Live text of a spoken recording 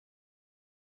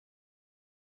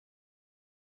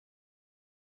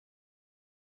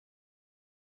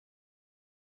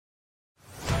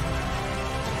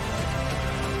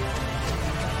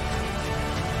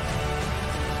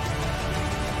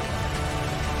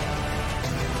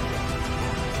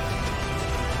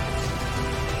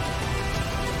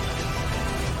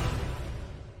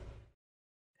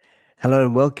Hello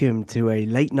and welcome to a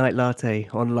late night latte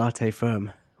on Latte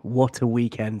Firm. What a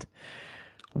weekend.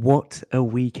 What a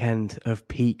weekend of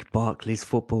peak Barclays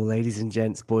football, ladies and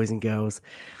gents, boys and girls.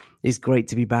 It's great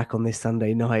to be back on this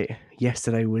Sunday night.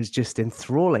 Yesterday was just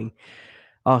enthralling.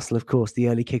 Arsenal, of course, the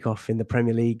early kickoff in the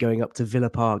Premier League going up to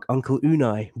Villa Park. Uncle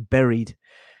Unai buried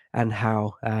and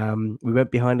how. We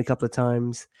went behind a couple of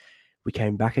times. We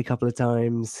came back a couple of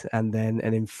times and then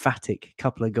an emphatic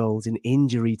couple of goals in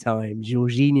injury time.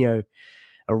 Jorginho,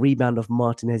 a rebound off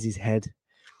Martinez's head,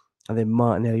 and then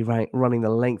Martinelli running the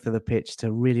length of the pitch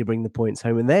to really bring the points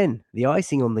home. And then the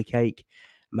icing on the cake,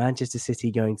 Manchester City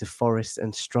going to Forest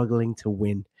and struggling to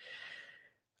win.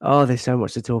 Oh, there's so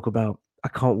much to talk about. I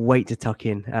can't wait to tuck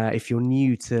in. If you're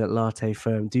new to Latte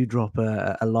Firm, do drop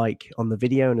a like on the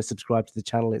video and a subscribe to the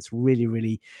channel. It's really,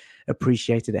 really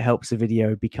appreciated. It helps the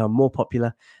video become more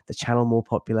popular, the channel more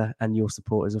popular, and your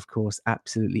support is, of course,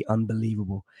 absolutely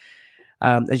unbelievable.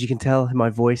 As you can tell in my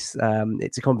voice,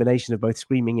 it's a combination of both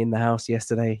screaming in the house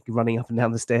yesterday, running up and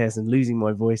down the stairs and losing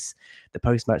my voice. The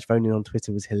post-match phoning on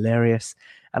Twitter was hilarious.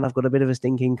 And I've got a bit of a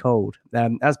stinking cold.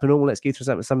 As per normal, let's go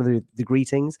through some of the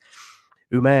greetings.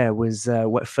 Umair was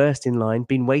first in line,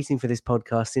 been waiting for this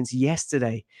podcast since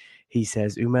yesterday. He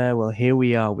says, Umair, well, here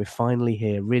we are. We're finally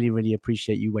here. Really, really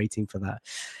appreciate you waiting for that.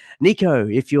 Nico,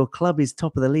 if your club is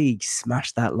top of the league,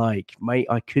 smash that like. Mate,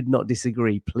 I could not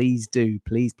disagree. Please do.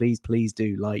 Please, please, please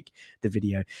do like the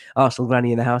video. Arsenal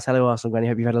Granny in the house. Hello, Arsenal Granny.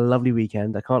 Hope you've had a lovely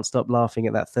weekend. I can't stop laughing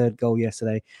at that third goal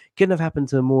yesterday. Couldn't have happened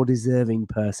to a more deserving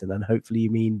person, and hopefully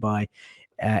you mean by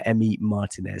Emi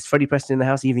Martinez. Freddie Preston in the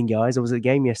house. Evening, guys. I was at the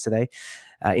game yesterday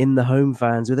in the home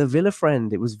fans with a Villa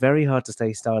friend. It was very hard to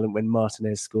stay silent when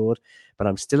Martinez scored, but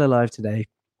I'm still alive today.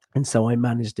 And so I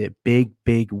managed it. Big,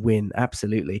 big win.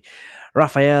 Absolutely.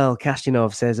 Rafael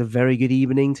Kastinov says a very good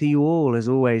evening to you all. As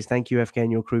always, thank you, FK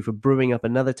and your crew, for brewing up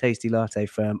another tasty latte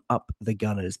firm. Up the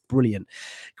Gunners. Brilliant.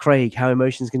 Craig, how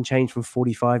emotions can change from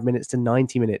 45 minutes to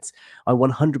 90 minutes. I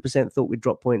 100% thought we'd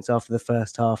drop points after the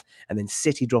first half, and then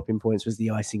City dropping points was the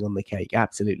icing on the cake.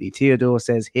 Absolutely. Theodore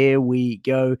says, here we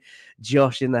go.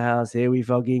 Josh in the house. Here we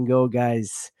fucking go,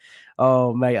 guys.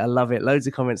 Oh, mate, I love it. Loads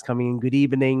of comments coming in. Good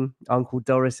evening. Uncle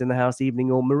Doris in the house.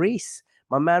 Evening. Or Maurice.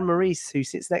 My man Maurice, who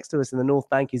sits next to us in the North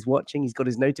Bank, is watching. He's got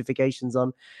his notifications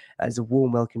on. As a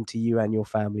warm welcome to you and your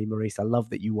family, Maurice. I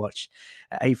love that you watch.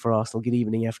 A for Arsenal. Good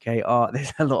evening, FK. Oh,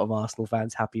 there's a lot of Arsenal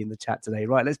fans happy in the chat today.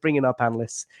 Right, let's bring in our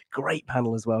panelists. Great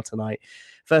panel as well tonight.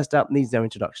 First up, needs no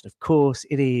introduction, of course.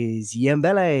 It is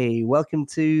Yembele. Welcome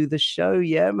to the show,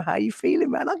 Yem. How you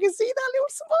feeling, man? I can see that little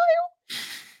smile.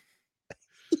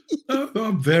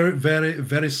 I'm very, very,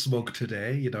 very smug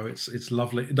today. You know, it's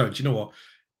lovely. No, do you know what?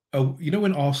 You know,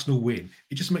 when Arsenal win,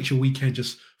 it just makes your weekend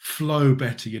just flow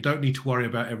better. You don't need to worry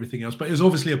about everything else. But it was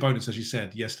obviously a bonus, as you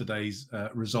said, yesterday's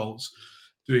results,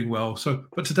 doing well. So,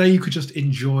 but today you could just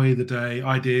enjoy the day.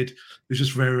 I did. It was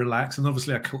just very relaxed. And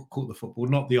obviously I caught the football.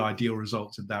 Not the ideal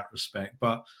results in that respect.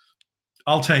 But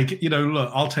I'll take,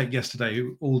 I'll take yesterday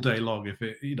all day long. If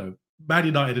it, Man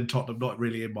United and Tottenham, not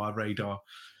really in my radar.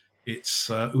 It's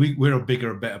we're on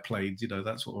bigger and better planes,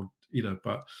 that's what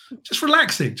but just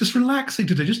relaxing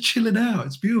today, just chilling out.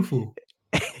 It's beautiful.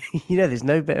 There's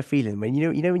no better feeling when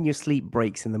when your sleep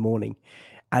breaks in the morning,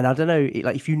 and I don't know,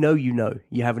 like if you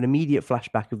have an immediate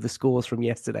flashback of the scores from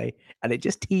yesterday, and it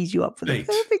just tees you up for the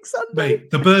perfect Sunday.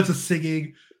 The birds are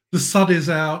singing, the sun is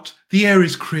out, the air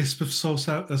is crisp, as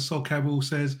Sol Campbell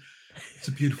says. It's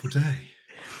a beautiful day.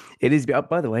 It is.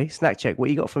 By the way, snack check.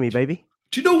 What you got for me, baby?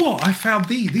 Do you know what? I found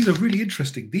these. These are really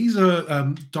interesting. These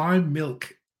are dime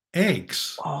milk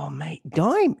eggs. Oh, mate.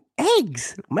 Dime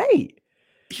eggs, mate.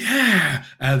 Yeah,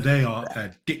 and they are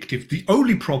addictive. The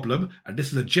only problem, and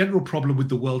this is a general problem with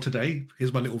the world today,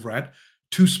 here's my little rant,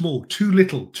 too small, too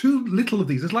little of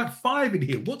these. There's like 5 in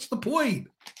here. What's the point?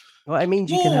 Well, it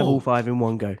means you can have all 5 in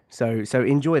one go. So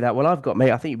enjoy that. Well, I've got,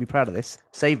 mate, I think you'd be proud of this.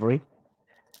 Savory.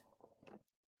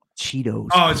 Cheetos.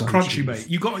 Oh, it's crunchy, mate.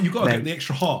 You got to get the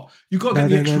extra hot. You got to get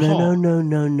the extra hot. No.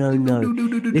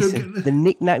 Listen, the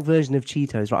knick-knack version of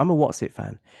Cheetos, right? I'm a What's It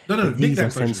fan. No. These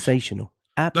are sensational.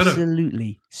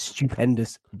 Absolutely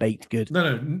stupendous baked good.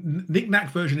 No. Knick-knack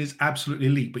version is absolutely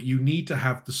elite, but you need to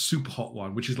have the super hot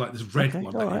one, which is like this red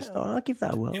one. All right. I'll give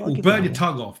that a whirl. It will burn your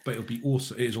tongue off, but it'll be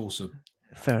awesome. It is awesome.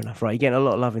 Fair enough, right? You're getting a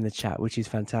lot of love in the chat, which is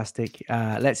fantastic.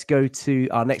 Let's go to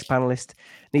our next panelist.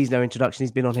 Needs no introduction.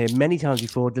 He's been on here many times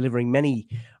before, delivering many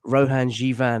Rohan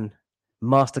Jivan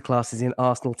masterclasses in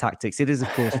Arsenal tactics. It is, of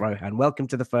course, Rohan. Welcome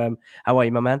to the firm. How are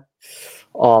you, my man?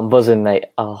 Oh, I'm buzzing, mate.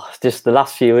 Oh, just the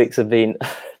last few weeks have been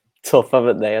tough,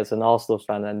 haven't they, as an Arsenal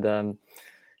fan? And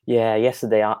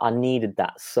yesterday I needed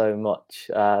that so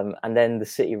much. And then the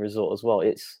City result as well.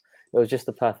 It was just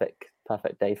the perfect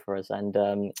perfect day for us, and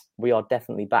we are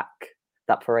definitely back.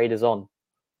 That parade is on.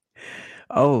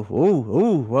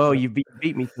 Well, you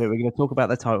beat me to it. We're going to talk about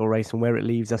the title race and where it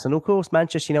leaves us. And of course,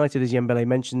 Manchester United, as Yembele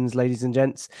mentions, ladies and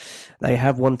gents, they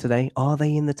have won today. Are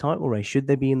they in the title race? Should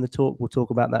they be in the talk? We'll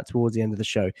talk about that towards the end of the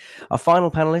show. Our final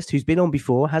panelist, who's been on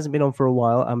before, hasn't been on for a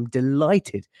while. I'm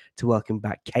delighted to welcome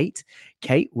back Kate.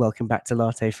 Kate, welcome back to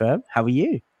Latte Firm. How are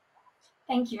you?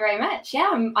 Thank you very much. Yeah,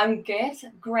 I'm good.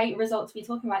 Great result to be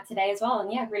talking about today as well.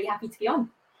 And yeah, really happy to be on.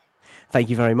 Thank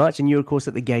you very much. And you, of course,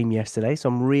 at the game yesterday. So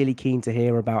I'm really keen to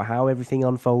hear about how everything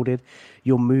unfolded,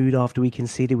 your mood after we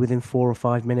conceded within 4 or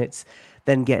 5 minutes,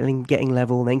 then getting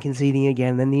level, then conceding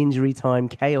again, then the injury time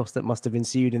chaos that must have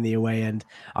ensued in the away end.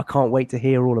 I can't wait to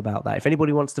hear all about that. If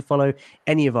anybody wants to follow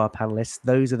any of our panelists,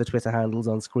 those are the Twitter handles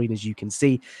on screen, as you can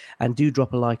see. And do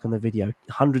drop a like on the video.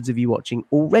 Hundreds of you watching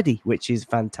already, which is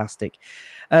fantastic.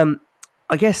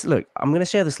 I guess, look, I'm going to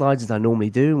share the slides as I normally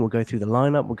do, and we'll go through the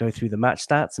lineup, we'll go through the match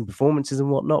stats and performances and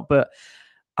whatnot. But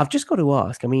I've just got to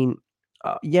ask, I mean,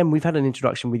 Yem, we've had an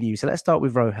introduction with you. So let's start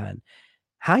with Rohan.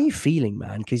 How are you feeling,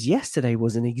 man? Because yesterday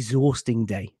was an exhausting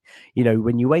day. You know,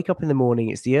 when you wake up in the morning,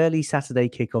 it's the early Saturday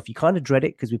kickoff. You kind of dread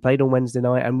it because we played on Wednesday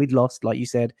night and we'd lost. Like you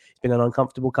said, it's been an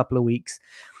uncomfortable couple of weeks.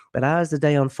 But as the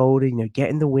day unfolded, you know,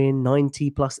 getting the win,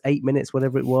 90 plus 8 minutes,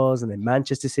 whatever it was, and then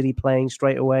Manchester City playing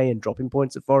straight away and dropping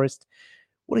points at Forest.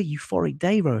 What a euphoric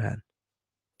day, Rohan.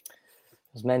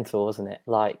 It was mental, wasn't it?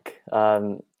 Like,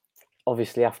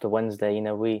 obviously after Wednesday, you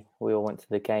know, we all went to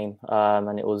the game,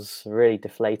 and it was really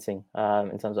deflating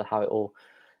in terms of how it all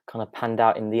kind of panned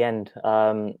out in the end.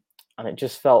 And it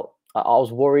just felt, I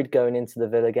was worried going into the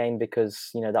Villa game because,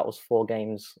 you know, that was 4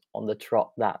 games on the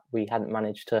trot that we hadn't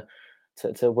managed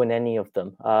to win any of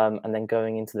them. And then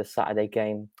going into the Saturday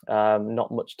game, not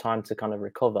much time to kind of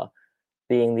recover.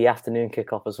 Being the afternoon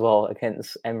kickoff as well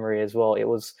against Emery as well, there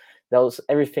was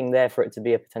everything there for it to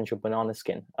be a potential banana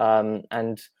skin.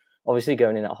 And obviously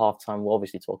going in at halftime, we'll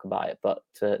obviously talk about it, but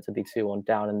to be 2-1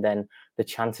 down and then the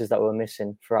chances that we're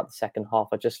missing throughout the second half,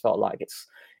 I just felt like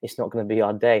it's not going to be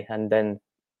our day. And then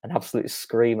an absolute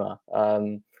screamer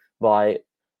by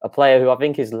a player who I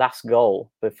think his last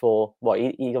goal before, well,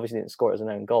 he obviously didn't score as an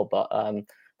own goal, but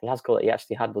the last goal that he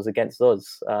actually had was against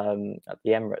us at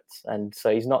the Emirates, and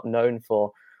so he's not known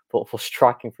for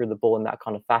striking through the ball in that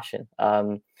kind of fashion.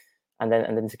 And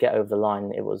then to get over the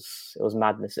line, it was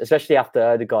madness, especially after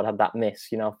Odegaard had that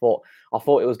miss. You know, I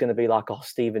thought it was going to be like a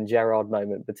Steven Gerrard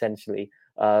moment potentially,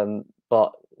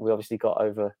 but we obviously got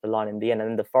over the line in the end. And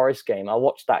in the Forest game, I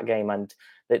watched that game, and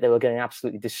they were getting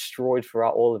absolutely destroyed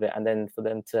throughout all of it. And then for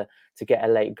them to get a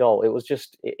late goal,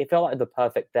 it felt like the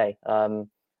perfect day.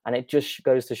 And it just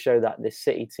goes to show that this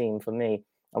City team, for me,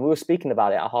 and we were speaking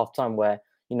about it at halftime, where,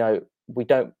 you know,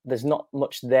 there's not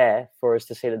much there for us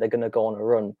to say that they're going to go on a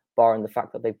run, barring the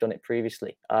fact that they've done it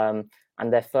previously. And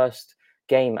their first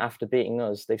game after beating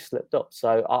us, they've slipped up.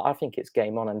 So I think it's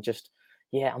game on, and just,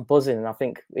 yeah, I'm buzzing. And I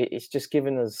think it's just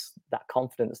given us that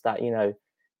confidence that, you know,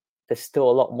 there's still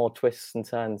a lot more twists and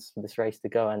turns for this race to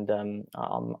go. And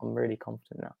I'm really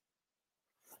confident now.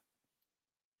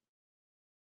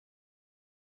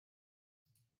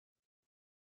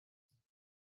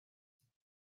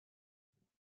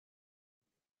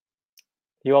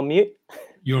 You on mute?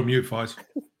 You're on mute, Fies.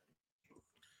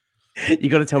 You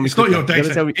got to tell me. It's not your data.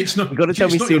 You got to tell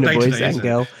me sooner, boys and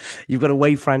girl. You've got to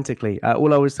wave frantically.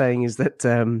 All I was saying is that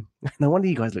no wonder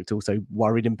you guys looked all so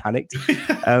worried and panicked.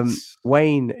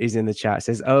 Wayne is in the chat.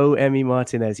 Says, "Oh, Emmy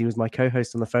Martinez. He was my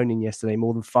co-host on the phone in yesterday.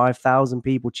 More than 5,000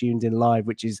 people tuned in live,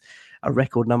 which is a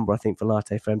record number, I think, for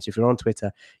Latte Firm. So if you're on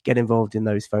Twitter, get involved in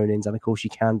those phone-ins, and of course, you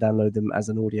can download them as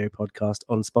an audio podcast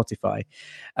on Spotify."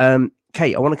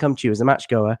 Kate, I want to come to you as a match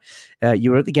goer.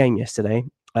 You were at the game yesterday.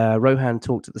 Rohan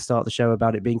talked at the start of the show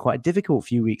about it being quite a difficult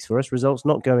few weeks for us, results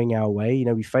not going our way. You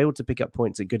know, we failed to pick up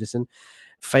points at Goodison,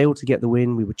 failed to get the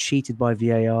win. We were cheated by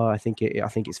VAR. I think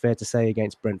it's fair to say,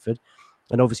 against Brentford.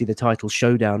 And obviously the title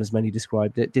showdown, as many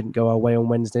described it, didn't go our way on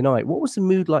Wednesday night. What was the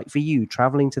mood like for you,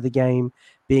 travelling to the game,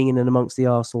 being in and amongst the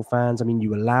Arsenal fans? I mean, you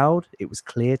were loud. It was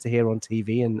clear to hear on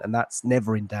TV, and that's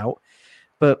never in doubt.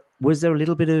 But was there a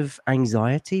little bit of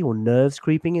anxiety or nerves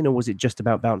creeping in, or was it just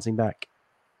about bouncing back?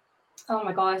 Oh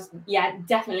my gosh, yeah,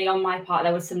 definitely on my part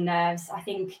there was some nerves. I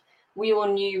think we all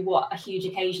knew what a huge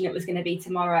occasion it was going to be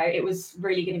tomorrow. It was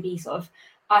really going to be sort of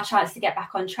our chance to get back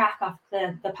on track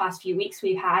after the past few weeks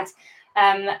we've had.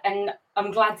 And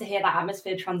I'm glad to hear that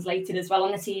atmosphere translated as well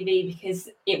on the TV, because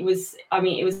it was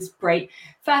great.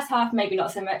 First half, maybe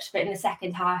not so much, but in the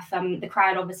second half, the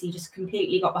crowd obviously just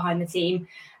completely got behind the team.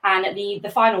 And at the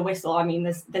final whistle, I mean,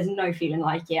 there's no feeling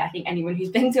like it. I think anyone who's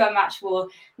been to a match will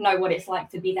know what it's like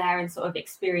to be there and sort of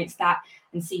experience that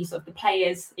and see sort of the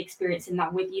players experiencing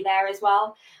that with you there as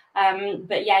well.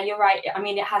 But yeah, you're right. I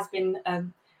mean, it has been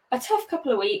a tough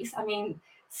couple of weeks. I mean,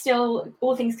 still,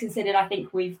 all things considered, I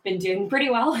think we've been doing pretty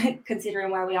well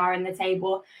considering where we are in the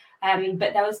table.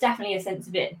 But there was definitely a sense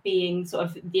of it being sort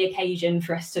of the occasion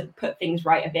for us to put things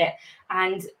right a bit.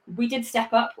 And we did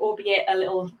step up, albeit a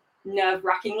little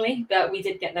nerve-wrackingly, but we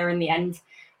did get there in the end.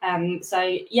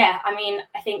 So, yeah, I mean,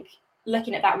 I think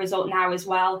looking at that result now as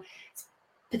well, it's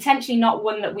potentially not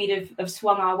one that we'd have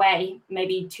swung our way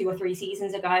maybe 2 or 3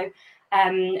 seasons ago.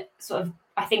 Sort of,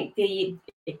 I think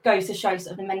it goes to show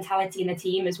sort of the mentality in the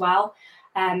team as well,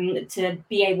 to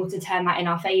be able to turn that in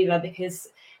our favour, because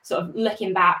sort of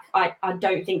looking back, I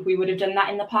don't think we would have done that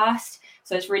in the past.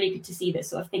 So it's really good to see that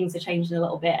sort of things are changing a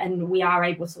little bit and we are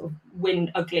able to sort of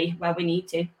win ugly where we need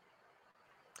to.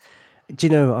 Do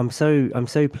you know, I'm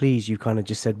so pleased you kind of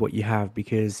just said what you have,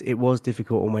 because it was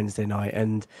difficult on Wednesday night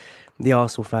and the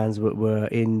Arsenal fans were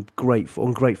on great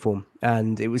form,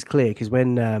 and it was clear because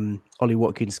when Ollie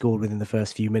Watkins scored within the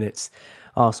first few minutes,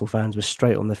 Arsenal fans were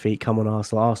straight on their feet. Come on,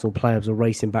 Arsenal! Arsenal players were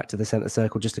racing back to the centre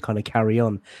circle just to kind of carry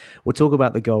on. We'll talk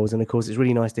about the goals, and of course, it's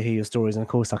really nice to hear your stories. And of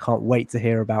course, I can't wait to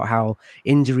hear about how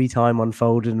injury time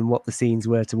unfolded and what the scenes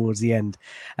were towards the end.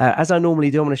 As I normally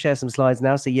do, I'm going to share some slides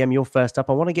now. So, Yem, you're first up.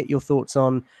 I want to get your thoughts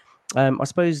on, I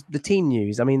suppose, the team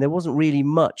news. I mean, there wasn't really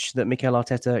much that Mikel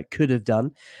Arteta could have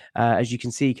done, as you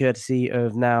can see, courtesy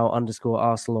of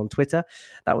now_Arsenal on Twitter.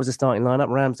 That was the starting lineup: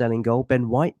 Ramsdale in goal, Ben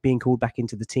White being called back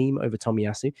into the team over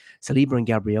Tomiyasu, Saliba and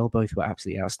Gabriel both were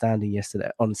absolutely outstanding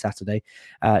on Saturday.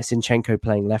 Zinchenko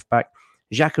playing left back,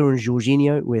 Xhaka and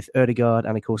Jorginho with Ødegaard,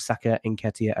 and of course Saka,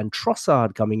 Nketiah and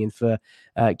Trossard coming in for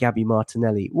Gabby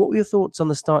Martinelli. What were your thoughts on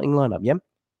the starting lineup, Yem?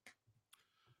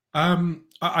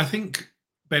 I think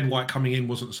Ben White coming in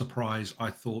wasn't a surprise. I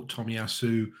thought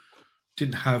Tomiyasu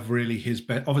didn't have really his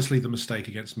best. Obviously, the mistake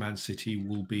against Man City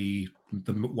will be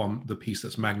the piece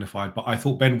that's magnified. But I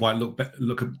thought Ben White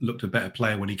looked a better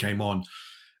player when he came on,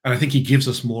 and I think he gives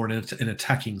us more in an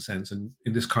attacking sense. And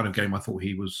in this kind of game, I thought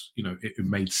he was, it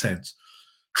made sense.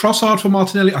 Trossard for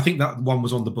Martinelli, I think that one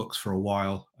was on the books for a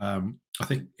while. I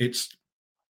think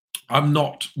I'm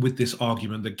not with this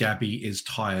argument that Gabby is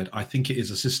tired. I think it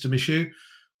is a system issue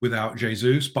without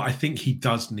Jesus, but I think he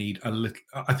does need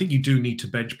I think you do need to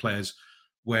bench players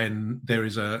when there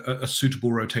is a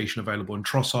suitable rotation available. And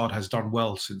Trossard has done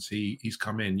well since he's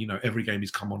come in. Every game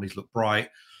he's come on, he's looked bright.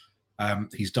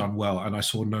 He's done well, and I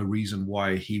saw no reason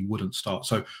why he wouldn't start.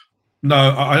 So,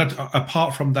 no,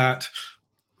 apart from that,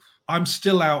 I'm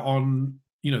still out on,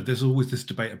 there's always this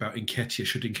debate about Nketiah.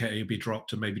 Should Nketiah be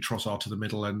dropped and maybe Trossard to the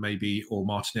middle and or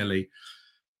Martinelli?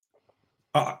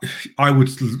 I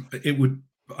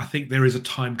think there is a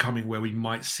time coming where we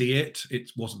might see it.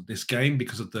 It wasn't this game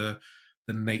because of the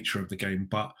nature of the game,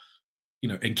 but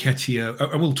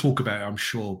Nketiah, and we'll talk about it, I'm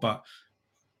sure, but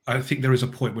I think there is a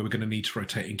point where we're going to need to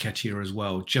rotate Nketiah as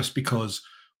well, just because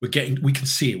we can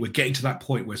see it. We're getting to that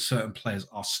point where certain players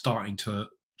are starting to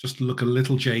just look a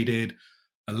little jaded,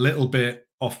 a little bit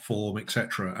off form,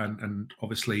 etc. And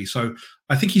obviously, so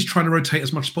I think he's trying to rotate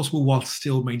as much as possible while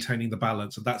still maintaining the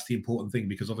balance, and that's the important thing,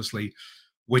 because obviously,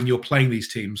 when you're playing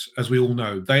these teams, as we all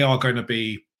know, they are going to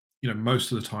be,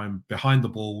 most of the time behind the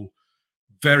ball,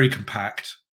 very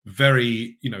compact,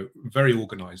 very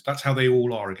organized. That's how they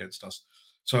all are against us.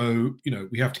 So,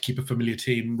 we have to keep a familiar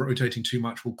team. Rotating too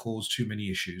much will cause too many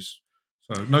issues.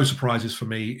 So no surprises for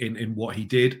me in what he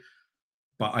did,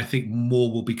 but I think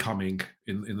more will be coming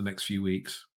in the next few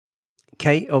weeks.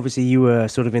 Kate, obviously you were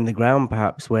sort of in the ground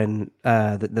perhaps when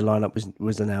the lineup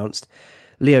was announced.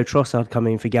 Leo Trossard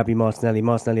coming for Gabby Martinelli.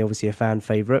 Martinelli, obviously a fan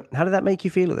favourite. How did that make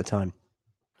you feel at the time?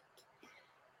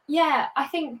 Yeah, I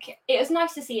think it was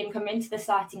nice to see him come into the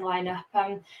starting lineup.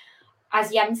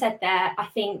 As Jan said there, I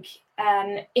think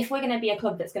if we're going to be a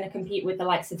club that's going to compete with the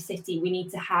likes of City, we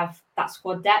need to have that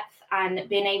squad depth, and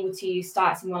being able to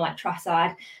start someone like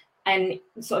Trossard and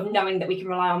sort of knowing that we can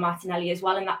rely on Martinelli as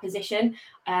well in that position,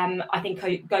 I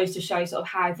think goes to show sort of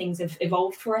how things have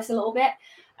evolved for us a little bit.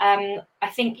 I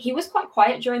think he was quite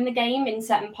quiet during the game in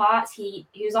certain parts. He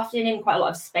was often in quite a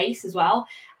lot of space as well.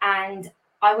 And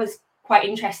I was quite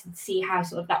interested to see how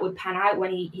sort of that would pan out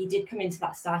when he did come into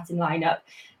that starting lineup,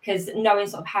 because knowing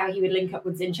sort of how he would link up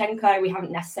with Zinchenko, we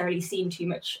haven't necessarily seen too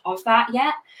much of that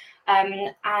yet.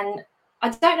 And I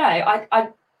don't know.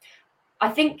 I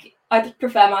think I'd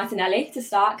prefer Martinelli to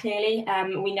start, clearly.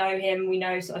 We know him, we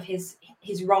know sort of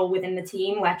his role within the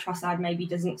team, where Trossard maybe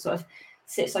doesn't sort of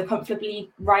sit so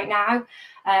comfortably right now.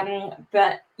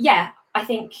 But yeah, I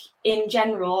think in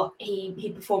general,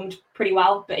 he performed pretty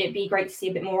well, but it'd be great to see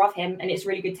a bit more of him. And it's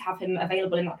really good to have him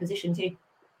available in that position too.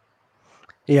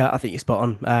 Yeah, I think you're spot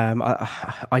on.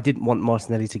 I didn't want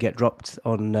Martinelli to get dropped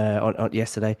on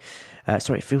yesterday.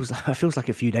 Sorry, it feels like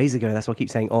a few days ago. That's why I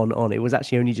keep saying on. It was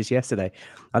actually only just yesterday.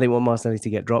 I didn't want Martinelli to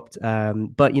get dropped.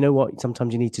 But you know what?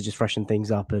 Sometimes you need to just freshen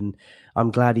things up, and I'm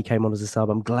glad he came on as a sub.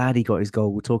 I'm glad he got his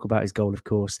goal. We'll talk about his goal, of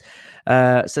course.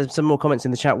 So some more comments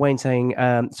in the chat. Wayne saying,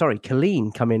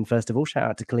 Colleen come in first of all. Shout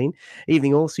out to Colleen.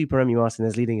 Evening all. Super Emu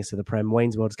Martinez leading us to the Prem.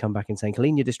 Wayne's World has come back and saying,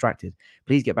 Colleen, you're distracted.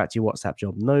 Please get back to your WhatsApp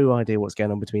job. No idea what's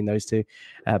going on between those two,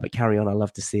 but carry on. I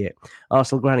love to see it.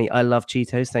 Arsenal Granny, I love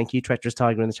Cheetos. Thank you. Treacherous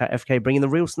Tiger in the chat. FK bringing the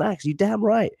real snacks. You damn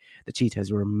right. The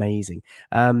Cheetos were amazing.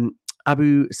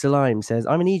 Abu Salaim says,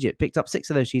 I'm in Egypt. Picked up 6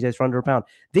 of those Cheetos for under £1.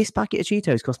 This packet of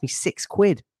Cheetos cost me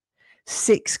 £6.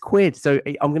 £6. So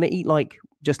I'm going to eat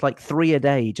just 3 a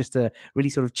day, just to really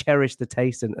sort of cherish the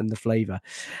taste and the flavor.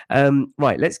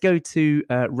 Right, let's go to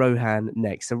Rohan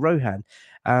next. So Rohan,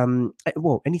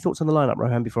 any thoughts on the lineup,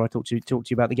 Rohan, before I talk to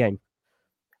you about the game?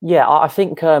 Yeah, I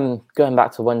think going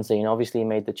back to Wednesday, obviously he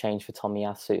made the change for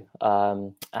Tomiyasu,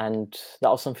 and that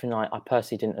was something I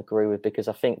personally didn't agree with, because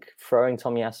I think throwing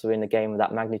Tomiyasu in a game of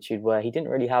that magnitude, where he didn't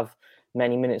really have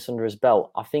many minutes under his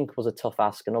belt, I think was a tough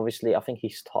ask. And obviously, I think he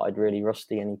started really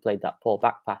rusty and he played that poor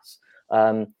back pass.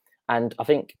 And I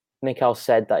think Mikel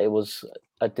said that it was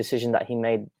a decision that he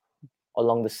made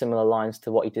along the similar lines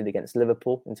to what he did against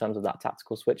Liverpool in terms of that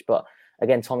tactical switch. But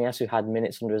again, Tomiyasu had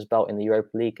minutes under his belt in the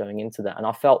Europa League going into that. And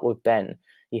I felt with Ben,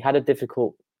 he had a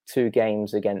difficult 2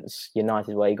 games against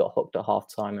United where he got hooked at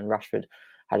half-time, and Rashford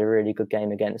had a really good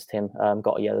game against him,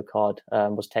 got a yellow card,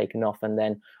 was taken off. And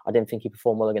then I didn't think he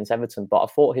performed well against Everton, but I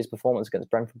thought his performance against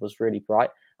Brentford was really bright.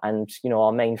 And,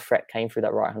 our main threat came through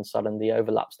that right-hand side and the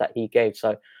overlaps that he gave.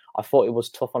 So I thought it was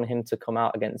tough on him to come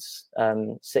out against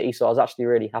City. So I was actually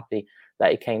really happy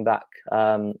that he came back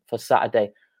for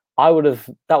Saturday. That would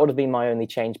have been my only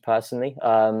change personally.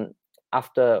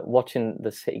 After watching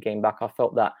the City game back, I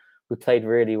felt that we played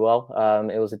really well.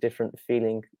 It was a different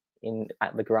feeling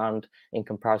at the ground in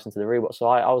comparison to the rewatch. So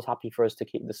I was happy for us to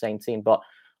keep the same team. But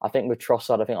I think with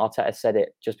Trossard, I think Arteta said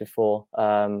it just before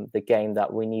the game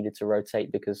that we needed to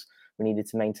rotate because we needed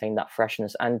to maintain that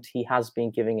freshness. And he has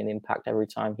been giving an impact every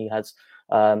time he has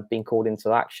been called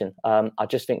into action. I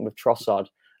just think with Trossard,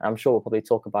 and I'm sure we'll probably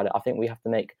talk about it, I think we have to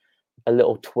make a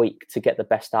little tweak to get the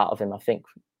best out of him. I think,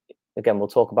 again, we'll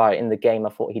talk about it in the game. I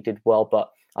thought he did well, but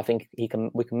I think we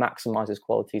can maximize his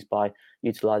qualities by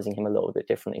utilizing him a little bit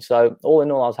differently. So all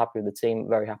in all, I was happy with the team.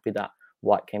 Very happy that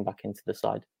White came back into the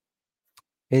side.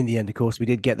 In the end, of course, we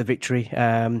did get the victory.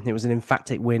 It was an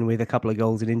emphatic win with a couple of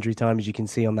goals in injury time, as you can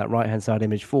see on that right-hand side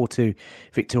image. 4-2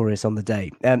 victorious on the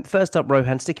day. First up,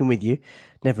 Rohan, sticking with you.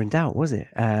 Never in doubt, was it?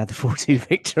 The 4-2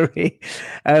 victory.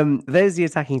 There's the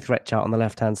attacking threat chart on the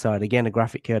left-hand side. Again, a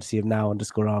graphic courtesy of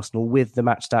now_Arsenal with the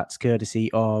match stats courtesy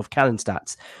of Callan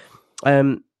Stats.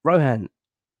 Rohan,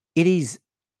 it is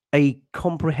a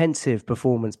comprehensive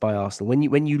performance by Arsenal.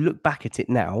 When you look back at it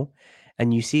now,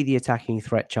 and you see the attacking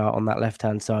threat chart on that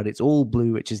left-hand side, it's all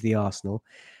blue, which is the Arsenal.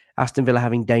 Aston Villa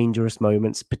having dangerous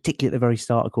moments, particularly at the very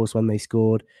start, of course, when they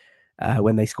scored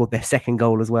their second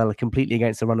goal as well, completely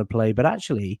against the run of play. But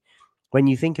actually, when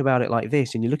you think about it like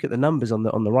this, and you look at the numbers on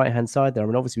the right-hand side there, I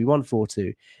mean, obviously we won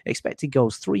 4-2. Expected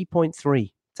goals,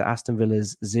 3.3 to Aston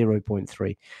Villa's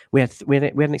 0.3. We had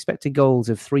an expected goals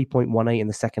of 3.18 in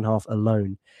the second half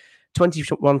alone.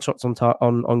 21 shots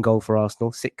on goal for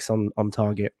Arsenal, 6 on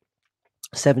target.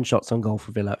 7 shots on goal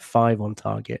for Villa, 5 on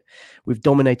target. We've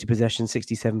dominated possession,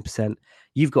 67%.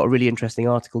 You've got a really interesting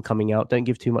article coming out. Don't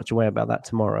give too much away about that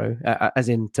tomorrow, as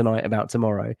in tonight about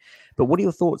tomorrow. But what are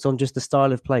your thoughts on just the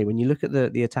style of play? When you look at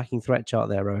the attacking threat chart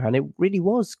there, Rohan, it really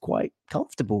was quite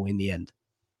comfortable in the end.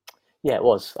 Yeah, it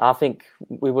was. I think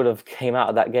we would have came out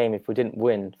of that game if we didn't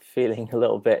win feeling a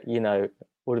little bit,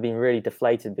 would have been really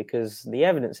deflated, because the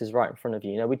evidence is right in front of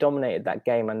you. We dominated that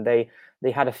game, and they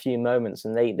had a few moments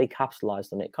and they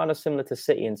capitalized on it, kind of similar to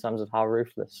City in terms of how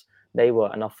ruthless they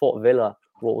were. And I thought Villa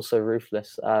were also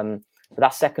ruthless. But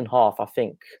that second half, I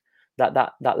think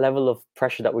that level of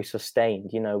pressure that we sustained,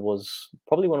 was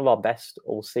probably one of our best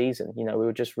all season. We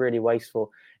were just really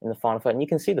wasteful in the final third. And you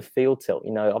can see the field tilt.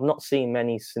 I've not seen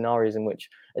many scenarios in which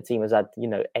a team has had,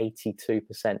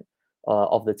 82%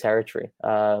 of the territory.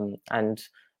 And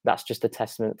that's just a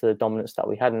testament to the dominance that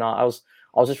we had. And I was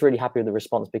just really happy with the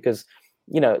response, because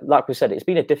like we said, it's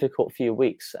been a difficult few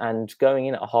weeks, and going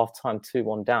in at a half-time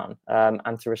 2-1 down,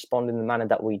 and to respond in the manner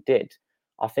that we did,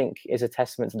 I think is a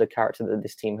testament to the character that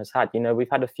this team has had. We've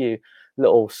had a few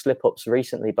little slip-ups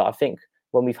recently, but I think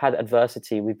when we've had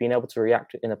adversity, we've been able to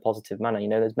react in a positive manner.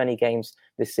 There's many games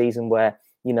this season where,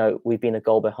 we've been a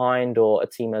goal behind or a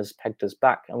team has pegged us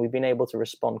back, and we've been able to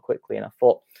respond quickly. And I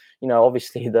thought,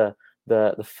 obviously the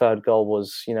third goal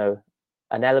was,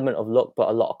 an element of luck, but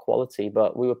a lot of quality.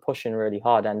 But we were pushing really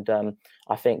hard, and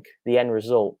I think the end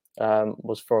result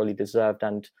was thoroughly deserved.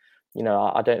 And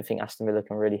I don't think Aston Villa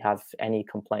can really have any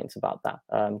complaints about that,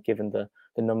 given the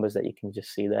numbers that you can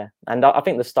just see there. And I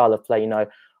think the style of play,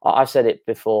 I've said it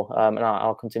before, and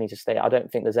I'll continue to state, I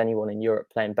don't think there's anyone in Europe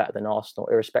playing better than Arsenal,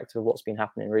 irrespective of what's been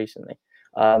happening recently.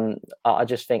 I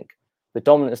just think the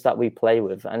dominance that we play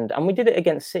with, and we did it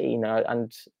against City,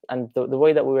 and the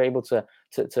way that we were able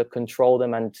to control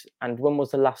them, and when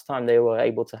was the last time they were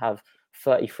able to have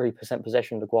 33%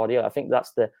 possession of the Guardiola? I think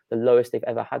that's the lowest they've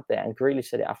ever had there, and Grealish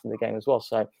said it after the game as well.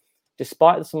 So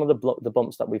despite some of the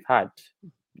bumps that we've had,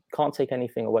 can't take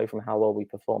anything away from how well we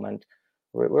perform, and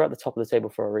we're at the top of the table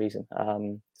for a reason.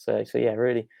 So yeah,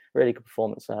 really, really good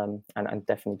performance, and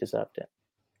definitely deserved it.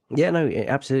 Yeah, no,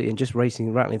 absolutely. And just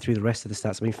rattling through the rest of the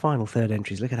stats. I mean, final third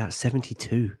entries, look at that,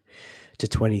 72 to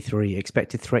 23.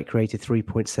 Expected threat created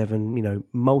 3.7,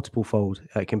 multiple fold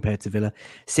compared to Villa.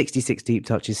 66 deep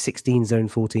touches, 16 zone,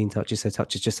 14 touches, so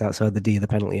touches just outside the D of the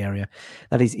penalty area.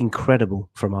 That is incredible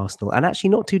from Arsenal, and actually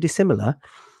not too dissimilar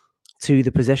to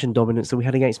the possession dominance that we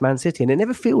had against Man City. And it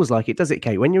never feels like it, does it,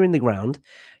 Kate? When you're in the ground,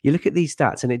 you look at these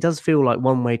stats and it does feel like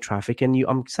one-way traffic, and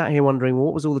I'm sat here wondering,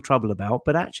 what was all the trouble about?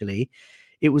 But actually,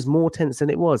 it was more tense than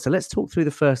it was. So let's talk through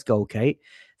the first goal, Kate.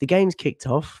 The game's kicked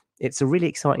off. It's a really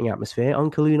exciting atmosphere.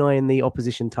 Uncle Unai in the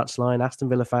opposition touchline. Aston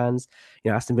Villa fans,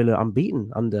 Aston Villa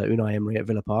unbeaten under Unai Emery at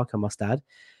Villa Park, I must add.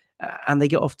 And they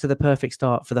get off to the perfect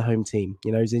start for the home team.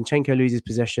 Zinchenko loses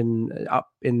possession up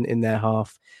in their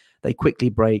half. They quickly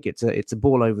break. It's a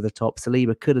ball over the top.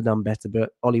 Saliba could have done better,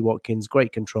 but Ollie Watkins,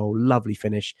 great control, lovely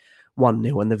finish,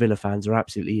 1-0, and the Villa fans are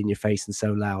absolutely in your face and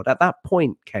so loud. At that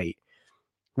point, Kate,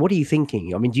 what are you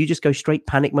thinking? I mean, do you just go straight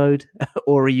panic mode,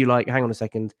 or are you like, hang on a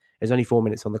second, there's only 4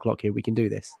 minutes on the clock here, we can do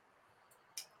this?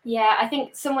 Yeah, I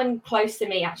think someone close to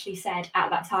me actually said at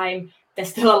that time, there's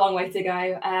still a long way to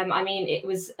go. I mean, it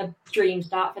was a dream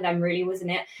start for them, really,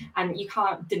 wasn't it? And you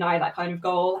can't deny that kind of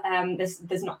goal.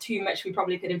 There's not too much we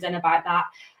probably could have done about that,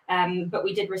 but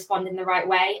we did respond in the right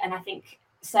way. And I think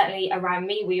certainly around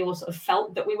me, we all sort of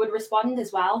felt that we would respond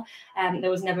as well.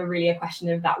 There was never really a question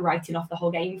of that writing off the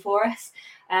whole game for us.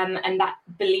 And that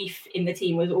belief in the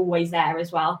team was always there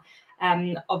as well.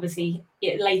 Obviously,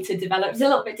 it later developed a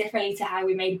little bit differently to how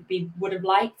we maybe would have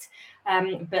liked.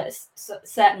 But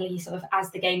certainly, sort of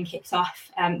as the game kicked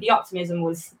off, the optimism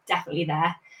was definitely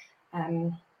there.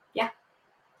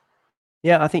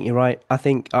 Yeah, I think you're right. I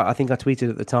think I tweeted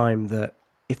at the time that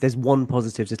if there's one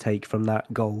positive to take from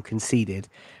that goal conceded,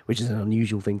 which is an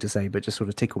unusual thing to say, but just sort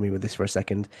of tickle me with this for a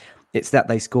second, it's that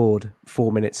they scored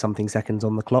 4 minutes something seconds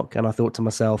on the clock. And I thought to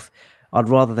myself, I'd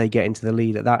rather they get into the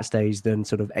lead at that stage than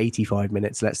sort of 85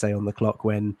 minutes, let's say, on the clock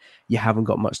when you haven't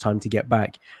got much time to get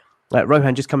back.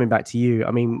 Rohan, just coming back to you,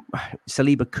 I mean,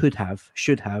 Saliba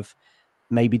should have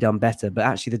maybe done better, but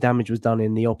actually the damage was done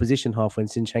in the opposition half when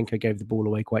Zinchenko gave the ball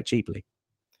away quite cheaply.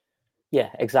 Yeah,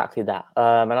 exactly that.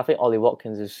 And I think Ollie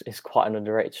Watkins is quite an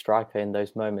underrated striker in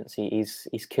those moments. He's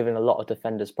given a lot of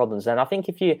defenders problems. And I think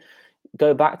if you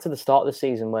go back to the start of the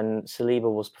season when Saliba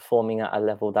was performing at a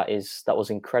level that was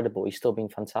incredible, he's still been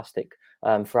fantastic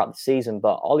throughout the season.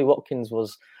 But Ollie Watkins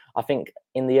was, I think,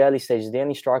 in the early stages, the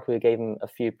only striker who gave him a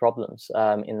few problems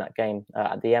in that game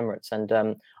at the Emirates. And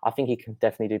I think he can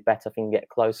definitely do better if he can get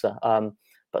closer.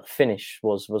 But the finish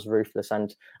was ruthless.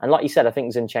 And like you said, I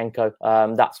think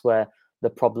Zinchenko, that's where the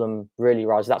problem really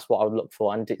rises. That's what I would look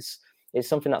for. And it's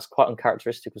something that's quite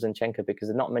uncharacteristic with Zinchenko, because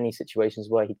there's not many situations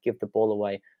where he'd give the ball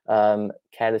away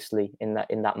carelessly in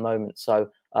that moment. So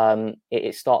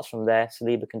it starts from there.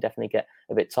 Saliba can definitely get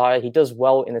a bit tired. He does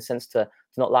well in the sense to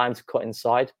not allow him to cut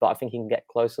inside, but I think he can get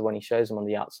closer when he shows him on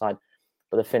the outside.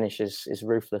 But the finish is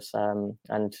ruthless.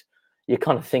 And you're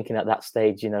kind of thinking at that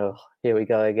stage, here we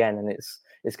go again, and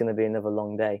it's going to be another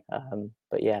long day.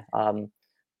 But yeah,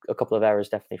 a couple of errors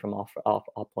definitely from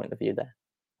our point of view there.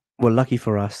 Well, lucky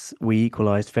for us, we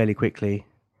equalised fairly quickly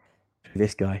through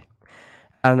this guy.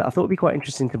 And I thought it'd be quite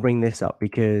interesting to bring this up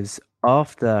because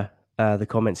after the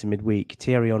comments in midweek,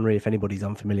 Thierry Henry, if anybody's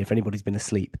unfamiliar, if anybody's been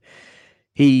asleep,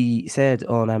 he said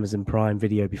on Amazon Prime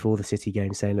Video before the City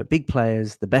game saying, look, big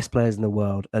players, the best players in the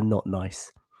world are not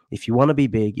nice. If you want to be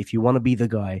big, if you want to be the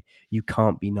guy, you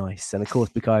can't be nice. And of course,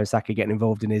 Bukayo Saka getting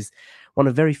involved in is one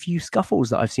of very few scuffles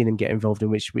that I've seen him get involved in,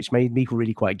 which made me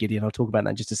really quite giddy. And I'll talk about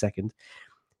that in just a second.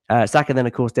 Saka then,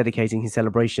 of course, dedicating his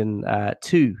celebration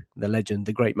to the legend,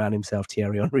 the great man himself,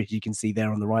 Thierry Henry, as you can see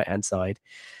there on the right-hand side.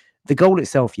 The goal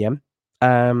itself, the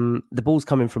ball's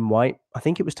coming from White. I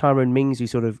think it was Tyrone Mings who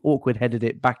sort of awkward headed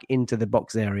it back into the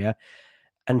box area.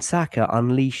 And Saka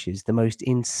unleashes the most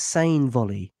insane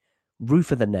volley.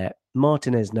 Roof of the net.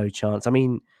 Martinez, no chance. I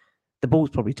mean, the ball's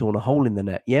probably torn a hole in the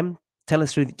net. Yem, talk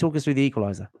us through the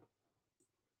equaliser.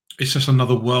 It's just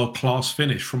another world-class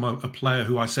finish from a player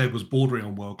who I said was bordering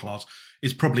on world-class.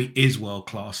 It probably is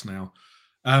world-class now.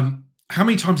 How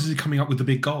many times is he coming up with the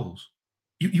big goals?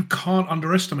 You can't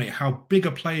underestimate how big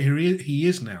a player he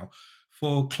is now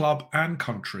for club and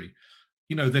country.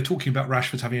 You know, they're talking about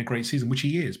Rashford having a great season, which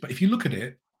he is. But if you look at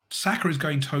it, Saka is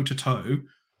going toe-to-toe,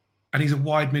 and he's a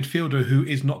wide midfielder who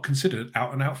is not considered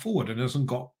out-and-out forward and hasn't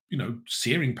got,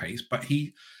 searing pace. But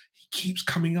he keeps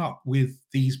coming up with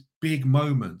these big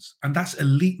moments, and that's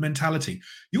elite mentality.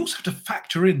 You also have to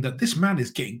factor in that this man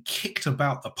is getting kicked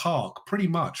about the park pretty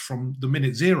much from the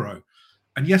minute zero.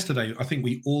 And yesterday, I think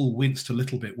we all winced a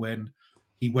little bit when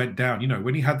he went down.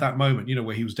 When he had that moment,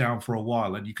 where he was down for a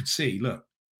while, and you could see, look,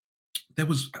 I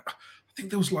think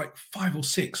there was like 5 or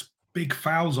 6 big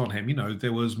fouls on him.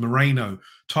 There was Moreno,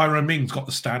 Tyrone Mings got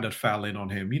the standard foul in on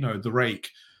him. The rake.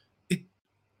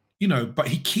 But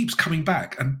he keeps coming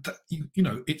back, and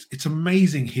it's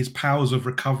amazing his powers of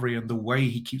recovery and the way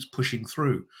he keeps pushing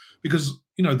through. Because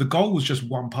the goal was just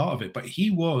one part of it, but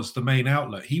he was the main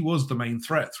outlet. He was the main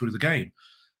threat through the game,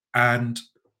 and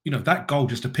that goal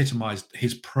just epitomized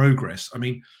his progress. I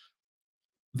mean,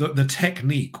 the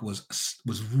technique was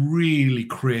really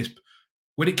crisp.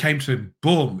 When it came to him,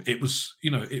 boom! It was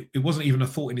it wasn't even a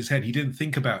thought in his head. He didn't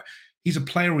think about. He's a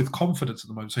player with confidence at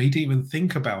the moment, so he didn't even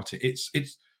think about it.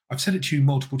 It's. I've said it to you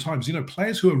multiple times.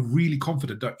 Players who are really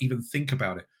confident don't even think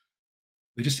about it.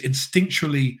 They just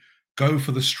instinctually go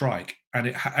for the strike, and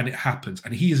it happens.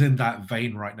 And he is in that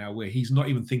vein right now where he's not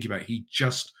even thinking about it. He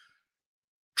just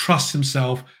trusts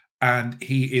himself, and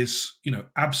he is,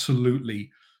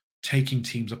 absolutely taking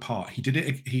teams apart. He did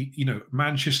it.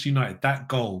 Manchester United, that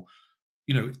goal,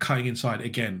 cutting inside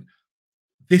again.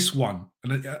 This one,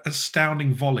 an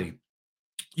astounding volley.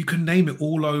 You can name it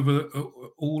all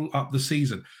up the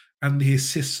season, and the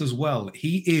assists as well.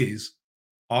 He is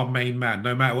our main man.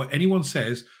 No matter what anyone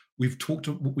says, we've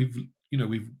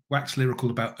waxed lyrical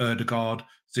about Erdegaard,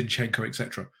 Zinchenko,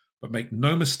 etc. But make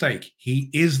no mistake, he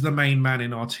is the main man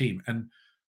in our team, and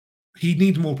he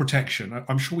needs more protection.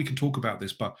 I'm sure we can talk about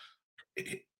this, but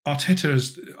Arteta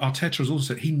has also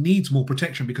said he needs more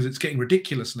protection because it's getting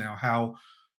ridiculous now how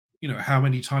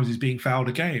many times he's being fouled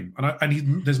a game,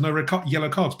 and there's no yellow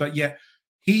cards, but yet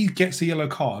he gets a yellow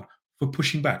card for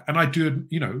pushing back. And I do,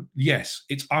 yes,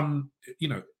 it's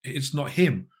it's not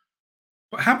him,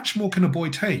 but how much more can a boy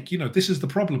take? This is the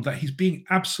problem, that he's being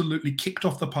absolutely kicked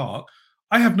off the park.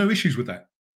 I have no issues with that.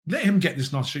 Let him get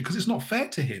this nasty because it's not fair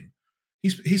to him.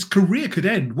 His career could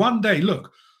end one day.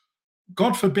 Look,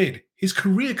 God forbid, his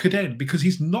career could end because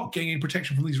he's not getting any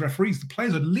protection from these referees. The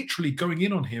players are literally going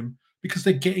in on him because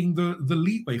they're getting the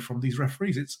leeway from these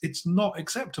referees. It's not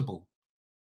acceptable.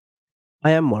 I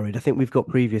am worried. I think we've got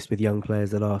previous with young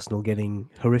players at Arsenal getting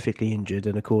horrifically injured,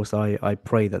 and of course, I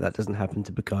pray that doesn't happen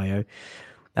to Bukayo.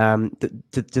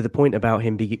 To the point about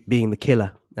him being the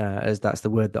killer, as that's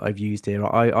the word that I've used here.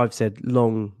 I've said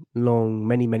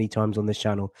many times on this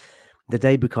channel, the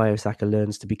day Bukayo Saka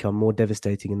learns to become more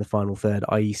devastating in the final third,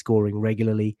 i.e. scoring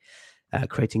regularly,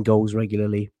 creating goals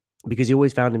regularly, because he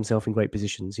always found himself in great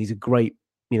positions. He's a great,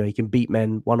 he can beat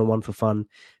men one-on-one for fun,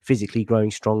 physically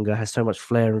growing stronger, has so much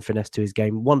flair and finesse to his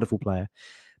game. Wonderful player.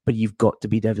 But you've got to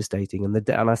be devastating. And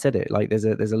I said it, like there's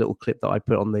a little clip that I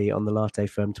put on the Latte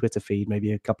Firm Twitter feed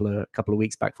maybe a couple of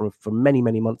weeks back from many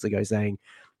months ago, saying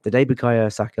the day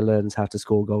Bukayo Saka learns how to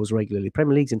score goals regularly,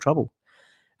 Premier League's in trouble.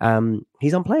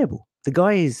 He's unplayable. The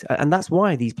guy is, and that's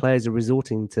why these players are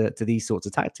resorting to these sorts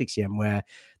of tactics, where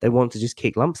they want to just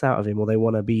kick lumps out of him, or they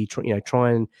want to be,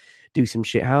 try and do some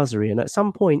shithousery. And at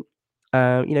some point,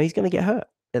 he's going to get hurt.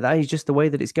 That is just the way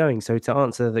that it's going. So to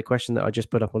answer the question that I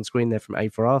just put up on screen there from A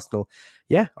for Arsenal,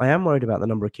 yeah, I am worried about the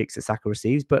number of kicks that Saka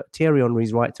receives, but Thierry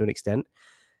Henry's right to an extent.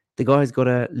 The guy's got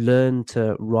to learn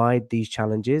to ride these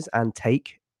challenges and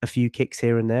take a few kicks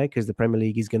here and there, because the Premier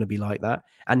League is going to be like that,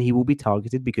 and he will be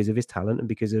targeted because of his talent and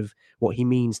because of what he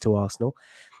means to Arsenal.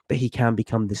 But he can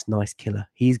become this nice killer.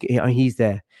 He's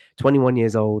there, 21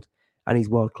 years old, and he's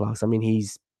world class. I mean,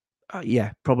 he's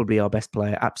probably our best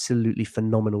player. Absolutely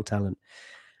phenomenal talent.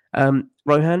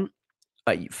 Rohan,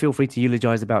 feel free to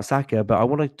eulogise about Saka, but I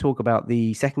want to talk about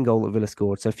the second goal that Villa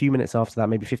scored. So a few minutes after that,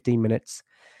 maybe 15 minutes,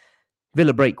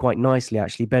 Villa break quite nicely,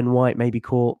 actually. Ben White maybe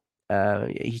caught.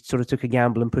 He sort of took a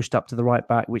gamble and pushed up to the right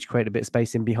back, which created a bit of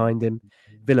space in behind him.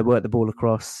 Villa worked the ball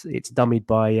across. It's dummied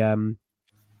by,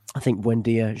 I think,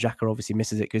 Buendia. Xhaka obviously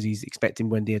misses it because he's expecting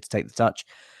Buendia to take the touch.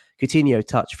 Coutinho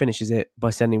finishes it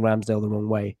by sending Ramsdale the wrong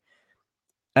way.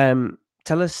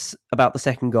 Tell us about the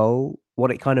second goal,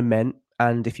 what it kind of meant,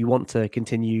 and if you want to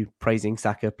continue praising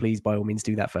Saka, please, by all means,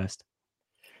 do that first.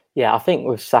 Yeah, I think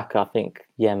with Saka,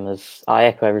 I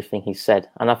echo everything he said.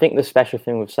 And I think the special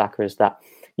thing with Saka is that,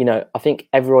 I think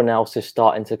everyone else is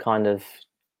starting to kind of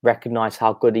recognise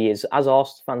how good he is. As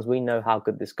Arsenal fans, we know how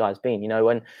good this guy's been.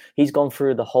 When he's gone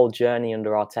through the whole journey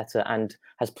under Arteta and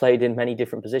has played in many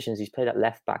different positions. He's played at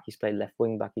left back, he's played left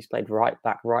wing back, he's played right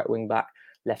back, right wing back,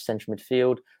 left central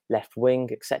midfield, left wing,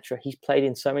 etc. He's played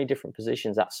in so many different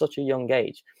positions at such a young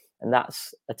age. And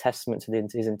that's a testament to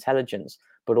his intelligence,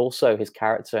 but also his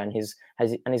character and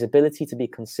his ability to be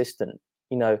consistent,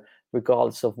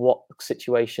 regardless of what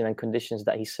situation and conditions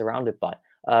that he's surrounded by.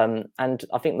 And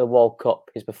I think the World Cup,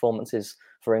 his performances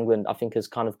for England, I think has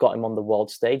kind of got him on the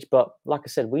world stage. But like I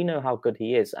said, we know how good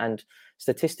he is. And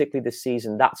statistically this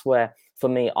season, that's where, for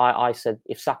me, I said,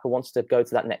 if Saka wants to go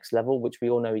to that next level, which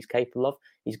we all know he's capable of,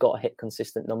 he's got to hit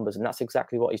consistent numbers. And that's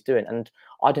exactly what he's doing. And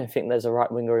I don't think there's a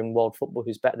right winger in world football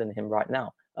who's better than him right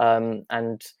now.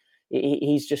 And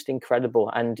he's just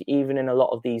incredible. And even in a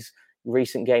lot of these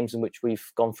recent games in which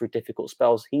we've gone through difficult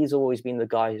spells, he's always been the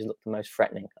guy who's looked the most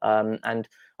threatening. And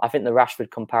I think the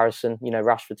Rashford comparison,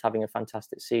 Rashford's having a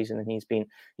fantastic season and he's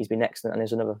been excellent and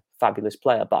is another fabulous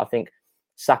player. But I think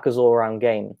Saka's all-round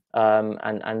game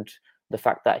and the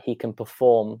fact that he can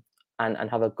perform and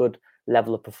have a good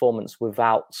level of performance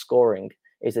without scoring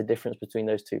is the difference between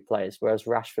those two players. Whereas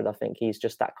Rashford, I think he's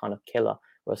just that kind of killer,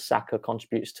 whereas Saka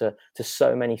contributes to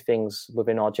so many things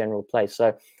within our general play.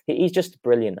 So he's just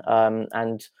brilliant.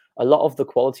 And a lot of the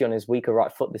quality on his weaker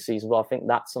right foot this season, well, I think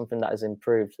that's something that has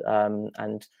improved.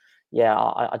 And yeah,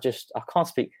 I can't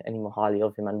speak any more highly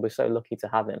of him, and we're so lucky to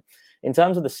have him. In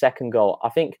terms of the second goal, I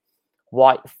think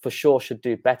White for sure should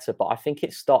do better, but I think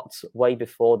it starts way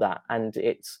before that. And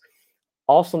it's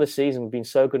Arsenal this season, we've been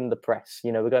so good in the press.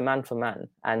 We go man for man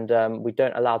and we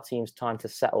don't allow teams time to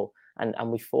settle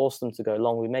and we force them to go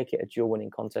long. We make it a dual winning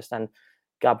contest. And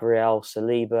Gabriel,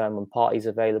 Saliba, and when Partey's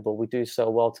available, we do so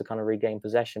well to kind of regain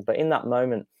possession. But in that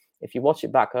moment, if you watch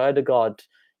it back, Odegaard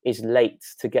is late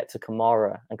to get to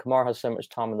Kamara, and Kamara has so much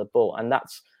time on the ball. And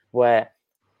that's where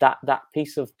that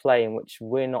piece of play in which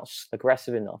we're not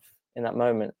aggressive enough in that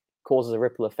moment causes a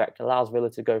ripple effect, allows Villa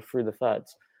to go through the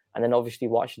thirds. And then obviously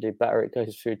White should do better. It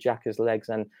goes through Xhaka's legs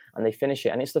and they finish it.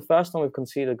 And it's the first time we've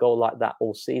conceded a goal like that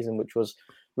all season, which was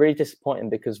really disappointing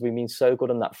because we've been so good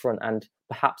on that front. And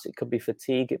perhaps it could be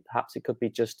fatigue. Perhaps it could be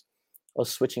just us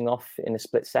switching off in a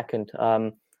split second.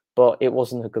 But it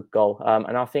wasn't a good goal.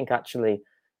 And I think actually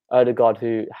Odegaard,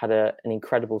 who had an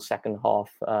incredible second half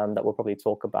that we'll probably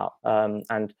talk about,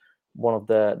 and one of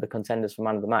the contenders for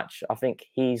man of the match, I think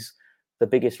he's the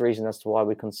biggest reason as to why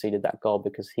we conceded that goal,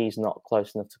 because he's not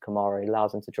close enough to Kamara. He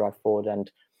allows him to drive forward,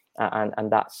 and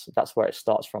that's where it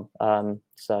starts from.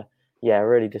 So yeah, a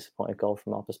really disappointing goal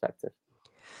from our perspective.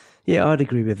 Yeah, I'd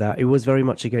agree with that. It was very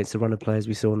much against the run of players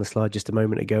we saw on the slide just a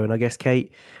moment ago, and I guess,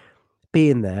 Kate,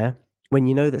 being there when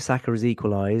you know that Saka has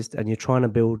equalised and you're trying to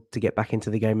build to get back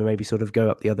into the game and maybe sort of go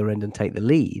up the other end and take the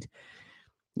lead,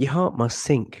 your heart must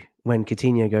sink when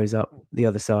Coutinho goes up the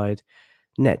other side,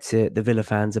 nets it, the Villa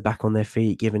fans are back on their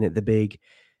feet, giving it the big,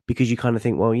 because you kind of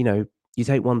think, well, you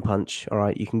take one punch, all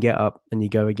right, you can get up and you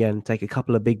go again. Take a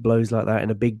couple of big blows like that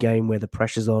in a big game where the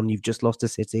pressure's on, you've just lost a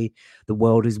City, the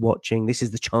world is watching, this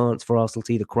is the chance for Arsenal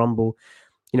to either crumble.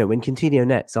 When Coutinho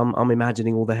nets, I'm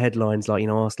imagining all the headlines like,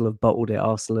 Arsenal have bottled it,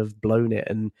 Arsenal have blown it.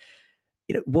 And,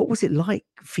 what was it like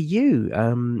for you?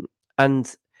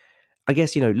 And I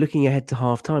guess, looking ahead to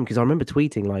half time, because I remember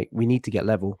tweeting like, we need to get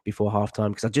level before half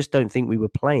time, because I just don't think we were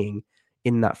playing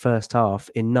in that first half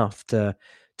enough to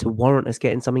warrant us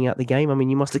getting something out of the game. I mean,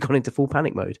 you must have gone into full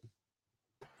panic mode.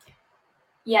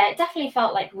 Yeah, it definitely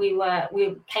felt like we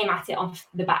came at it off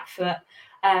the back foot.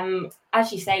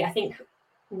 As you say, I think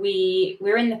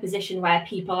we're in the position where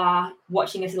people are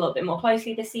watching us a little bit more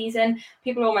closely this season.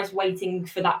 People are almost waiting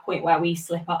for that point where we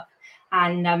slip up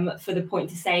and for the point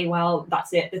to say, well,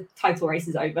 that's it, the title race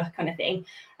is over, kind of thing.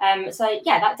 So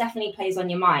yeah, that definitely plays on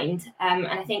your mind. And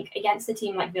I think against a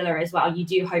team like Villa as well, you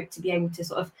do hope to be able to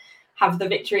sort of have the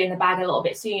victory in the bag a little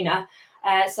bit sooner.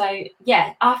 So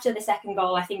yeah, after the second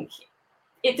goal, I think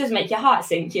it does make your heart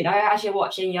sink, as you're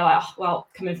watching, you're like, oh, well,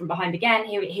 coming from behind again,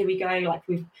 here we go. Like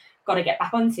we've got to get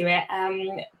back onto it.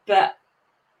 But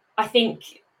I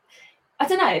think, I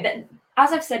don't know, that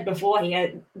as I've said before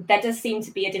here, there does seem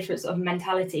to be a different sort of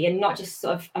mentality, and not just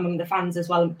sort of among the fans as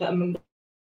well, but among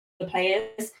the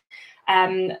players.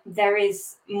 There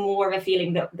is more of a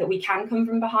feeling that we can come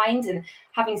from behind, and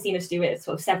having seen us do it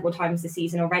sort of several times this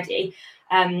season already,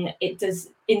 it does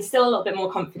instill a little bit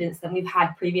more confidence than we've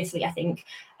had previously, I think.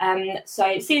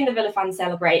 So seeing the Villa fans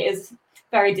celebrate is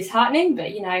very disheartening,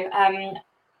 but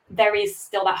there is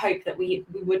still that hope that we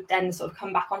would then sort of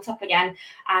come back on top again,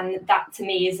 and that to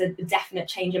me is a definite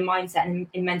change in mindset and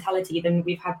in mentality than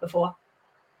we've had before.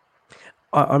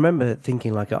 I remember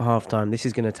thinking, like, at halftime, this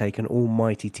is going to take an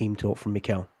almighty team talk from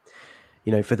Mikel.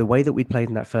 For the way that we played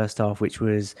in that first half, which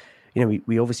was,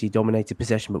 we obviously dominated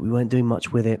possession, but we weren't doing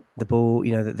much with it. The ball,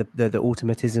 the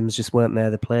automatisms just weren't there.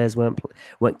 The players weren't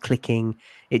clicking.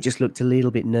 It just looked a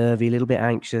little bit nervy, a little bit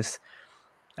anxious.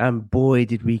 And boy,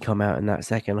 did we come out in that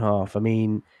second half. I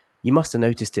mean, you must have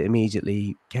noticed it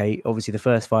immediately, Kate. Obviously, the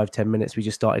first 5-10 minutes, we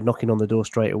just started knocking on the door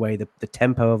straight away. The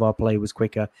tempo of our play was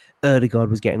quicker. Erdegaard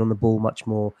was getting on the ball much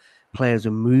more. Players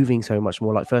were moving so much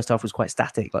more. Like, first half was quite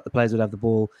static. Like, the players would have the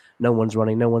ball. No one's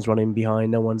running behind.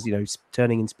 No one's,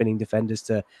 turning and spinning defenders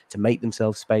to make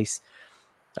themselves space.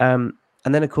 And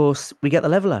then, of course, we get the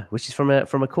leveller, which is from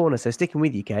a corner. So sticking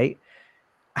with you, Kate,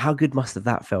 how good must have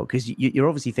that felt? Because you're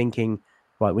obviously thinking,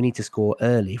 right, we need to score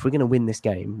early. If we're going to win this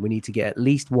game, we need to get at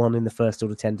least one in the first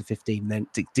sort of 10 to 15, then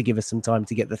to give us some time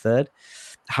to get the third.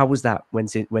 How was that when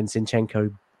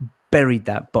Zinchenko buried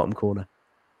that bottom corner?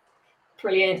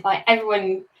 Brilliant. Like,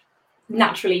 everyone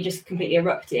naturally just completely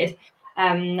erupted.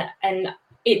 And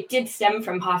it did stem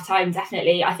from half-time,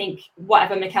 definitely. I think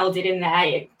whatever Mikel did in there,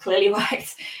 it clearly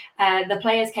worked. The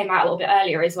players came out a little bit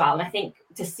earlier as well. And I think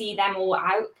to see them all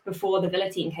out before the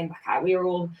Villa team came back out, we were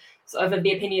all sort of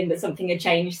the opinion that something had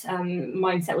changed.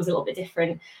 Mindset was a little bit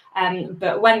different.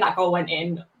 But when that goal went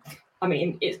in, I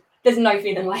mean, there's no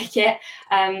feeling like it.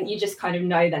 You just kind of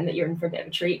know then that you're in for a bit of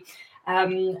a treat.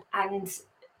 And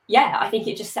yeah, I think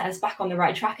it just set us back on the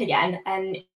right track again.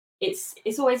 And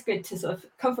it's always good to sort of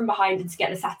come from behind and to get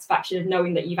the satisfaction of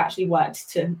knowing that you've actually worked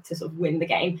to sort of win the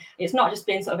game. It's not just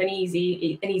been sort of an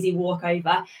easy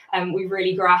walkover. We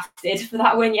really grafted for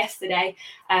that win yesterday.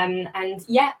 And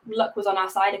yeah, luck was on our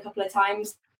side a couple of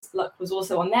times. Luck was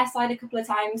also on their side a couple of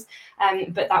times.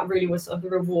 But that really was sort of the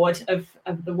reward of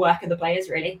the work of the players,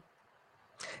 really.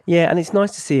 Yeah, and it's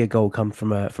nice to see a goal come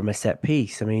from a set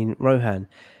piece. I mean, Rohan,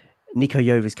 Nico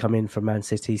Jova's come in from Man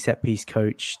City, set piece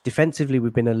coach. Defensively,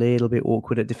 we've been a little bit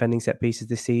awkward at defending set pieces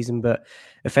this season, but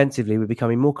offensively, we're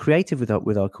becoming more creative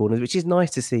with our corners, which is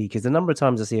nice to see, because the number of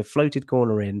times I see a floated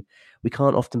corner in, we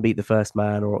can't often beat the first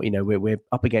man, or we're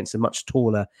up against a much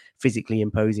taller, physically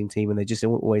imposing team, and they just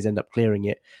always end up clearing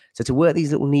it. So to work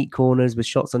these little neat corners with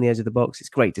shots on the edge of the box, it's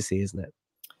great to see, isn't it?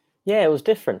 Yeah, it was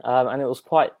different, and it was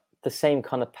quite the same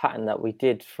kind of pattern that we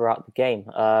did throughout the game,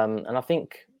 and I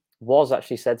think was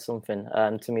actually said something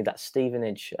to me that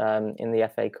Stevenage in the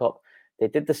FA Cup, they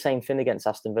did the same thing against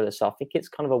Aston Villa. So I think it's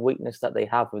kind of a weakness that they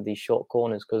have with these short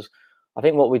corners, because I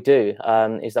think what we do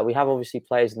is that we have obviously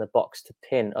players in the box to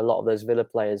pin a lot of those Villa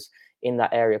players in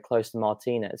that area close to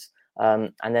Martinez.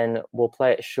 And then we'll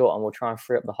play it short and we'll try and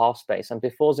free up the half space. And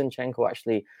before Zinchenko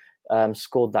actually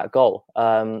scored that goal,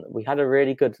 we had a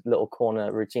really good little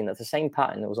corner routine. That's the same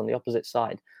pattern that was on the opposite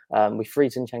side. We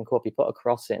freed Zinchenko up, he put a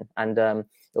cross in, and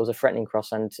it was a threatening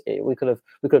cross, and we could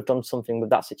have done something with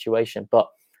that situation. But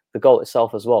the goal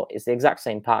itself as well is the exact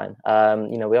same pattern.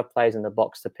 We have players in the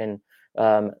box to pin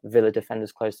Villa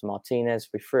defenders close to Martinez.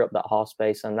 We free up that half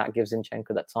space, and that gives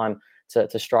Zinchenko that time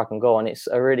to strike and goal. And it's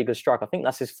a really good strike. I think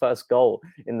that's his first goal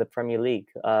in the Premier League.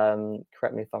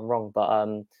 Correct me if I'm wrong,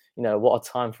 but what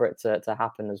a time for it to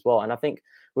happen as well. And I think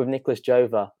with Nicolas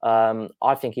Jova,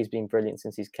 I think he's been brilliant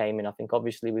since he's came in. I think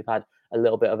obviously we've had a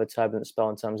little bit of a turbulent spell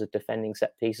in terms of defending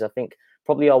set pieces. I think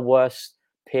probably our worst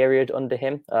period under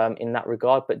him in that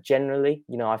regard. But generally,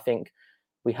 I think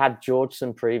we had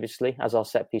Georgeson previously as our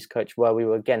set piece coach, where we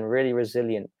were again really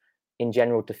resilient in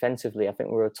general defensively. I think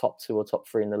we were top 2 or top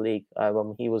 3 in the league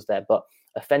when he was there. But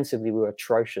offensively, we were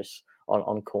atrocious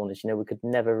on corners. We could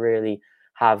never really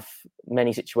have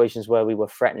many situations where we were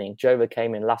threatening. Jova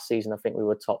came in last season. I think we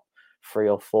were top 3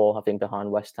 or 4, I think,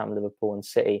 behind West Ham, Liverpool and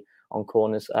City on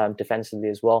corners defensively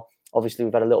as well. Obviously,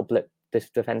 we've had a little blip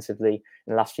defensively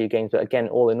in the last few games. But again,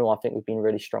 all in all, I think we've been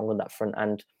really strong on that front.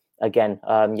 And again,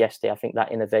 yesterday, I think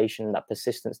that innovation, that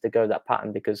persistence to go that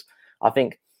pattern, because I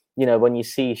think, when you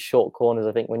see short corners,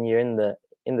 I think when you're in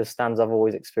the stands, I've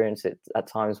always experienced it at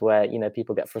times where,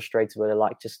 people get frustrated where they're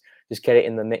like, just get it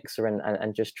in the mixer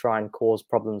and just try and cause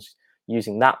problems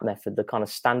using that method, the kind of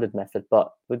standard method.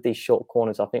 But with these short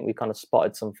corners, I think we kind of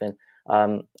spotted something,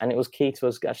 and it was key to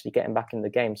us actually getting back in the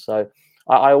game. So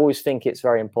I always think it's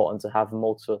very important to have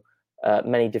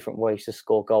many different ways to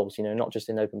score goals, not just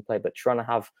in open play, but trying to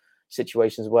have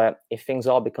situations where if things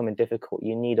are becoming difficult,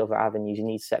 you need other avenues, you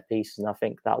need set pieces. And I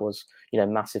think that was,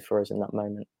 massive for us in that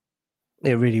moment.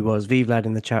 It really was. Vivlad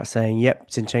in the chat saying, yep,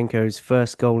 Zinchenko's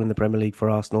first goal in the Premier League for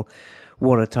Arsenal.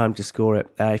 What a time to score it.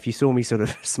 If you saw me sort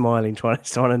of smiling, trying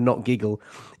to not giggle,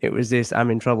 it was this. I'm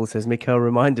in trouble, says Mikel,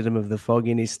 reminded him of the fog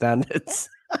in his standards.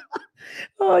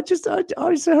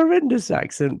 It's a horrendous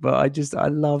accent, but I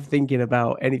love thinking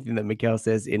about anything that Mikel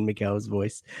says in Mikel's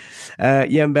voice.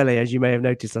 Yembele, as you may have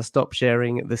noticed, I stopped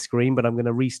sharing the screen, but I'm going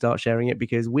to restart sharing it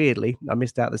because weirdly, I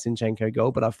missed out the Zinchenko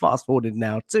goal, but I fast forwarded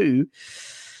now to...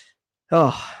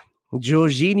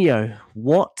 Jorginho,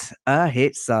 what a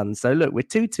hit, son. So look, we're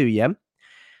 2-2, yeah?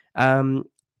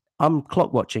 I'm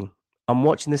clock watching. I'm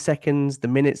watching the seconds, the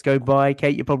minutes go by.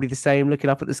 Kate, you're probably the same, looking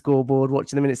up at the scoreboard,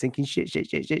 watching the minutes, thinking, shit.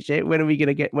 When are we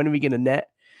going to net?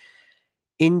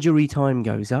 Injury time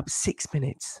goes up, 6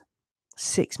 minutes.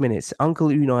 6 minutes. Uncle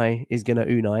Unai is going to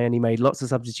Unai, and he made lots of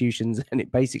substitutions, and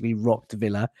it basically rocked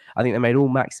Villa. I think they made all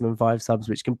maximum 5 subs,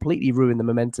 which completely ruined the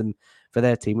momentum for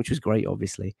their team, which was great,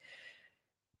 obviously.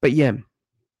 But yeah,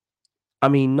 I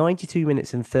mean, 92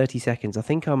 minutes and 30 seconds. I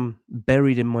think I'm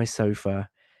buried in my sofa,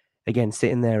 again,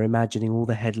 sitting there imagining all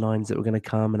the headlines that were going to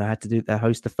come, and I had to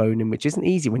host the phone in, which isn't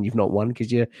easy when you've not won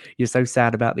because you're so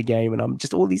sad about the game. And I'm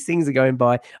just, all these things are going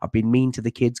by. I've been mean to the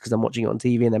kids because I'm watching it on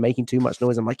TV and they're making too much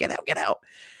noise. I'm like, get out.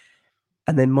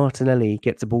 And then Martinelli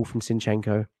gets a ball from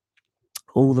Zinchenko.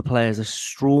 All the players are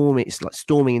storming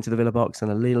into the Villa box,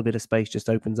 and a little bit of space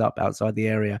just opens up outside the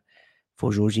area for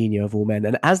Jorginho of all men.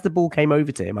 And as the ball came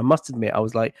over to him, I must admit, I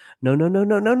was like, no.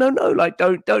 Like,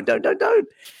 don't.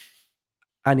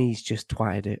 And he's just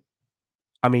twatted it.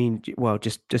 I mean, well,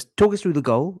 just talk us through the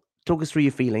goal, talk us through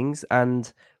your feelings,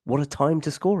 and what a time to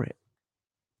score it.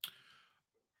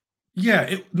 Yeah,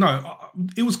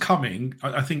 it was coming.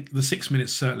 I think the 6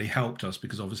 minutes certainly helped us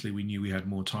because obviously we knew we had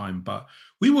more time. But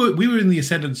we were in the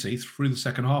ascendancy through the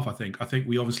second half. I think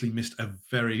we obviously missed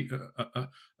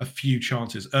a few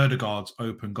chances. Erdegaard's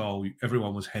open goal,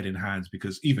 everyone was head in hands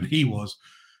because even he was,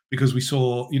 because we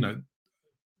saw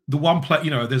the one play.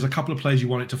 There's a couple of plays you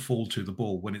want it to fall to the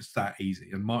ball when it's that easy,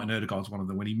 and Martin Erdegaard's one of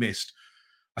them. When he missed,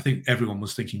 I think everyone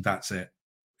was thinking that's it.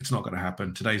 It's not going to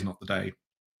happen. Today's not the day.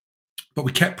 But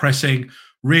we kept pressing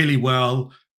really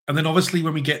well. And then obviously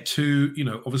when we get to,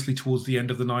 obviously towards the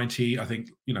end of the 90, I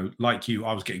think, like you,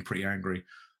 I was getting pretty angry.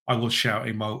 I was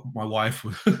shouting. My wife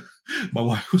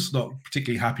was not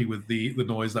particularly happy with the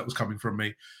noise that was coming from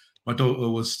me. My daughter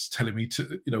was telling me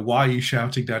why are you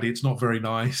shouting, Daddy? It's not very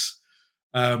nice.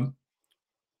 But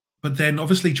then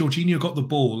obviously Jorginho got the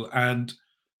ball and,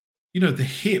 the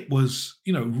hit was,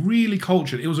 really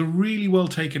cultured. It was a really well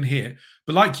taken hit.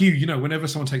 But like you, whenever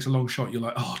someone takes a long shot, you're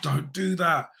like, oh, don't do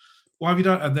that. Why have you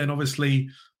done? And then obviously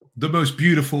the most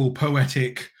beautiful,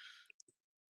 poetic,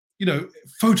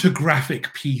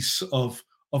 photographic piece of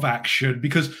action,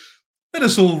 because let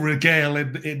us all regale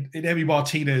in Emi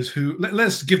Martinez, who,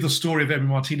 let's give the story of Emi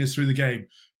Martinez through the game.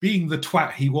 Being the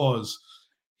twat he was,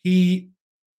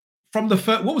 from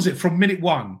minute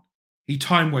 1, he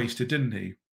time wasted, didn't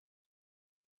he?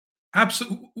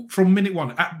 Absolutely, from minute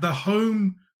 1, the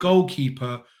home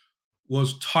goalkeeper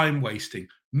was time wasting,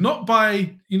 not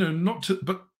by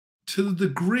but to the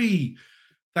degree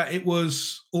that it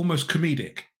was almost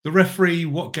comedic. The referee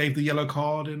gave the yellow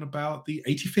card in about the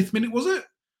 85th minute, was it?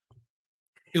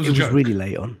 It was really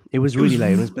late on. It was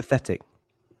pathetic.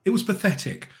 It was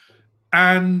pathetic,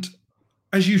 and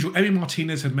as usual, Emi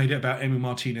Martinez had made it about Emi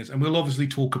Martinez, and we'll obviously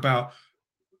talk about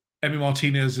Emi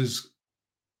Martinez's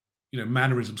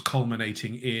mannerisms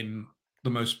culminating in the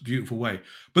most beautiful way.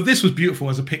 But this was beautiful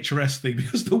as a picturesque thing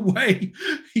because the way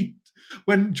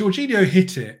when Jorginho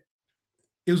hit it,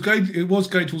 it was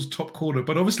going towards the top corner,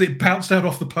 but obviously it bounced out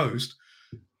off the post.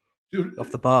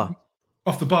 Off the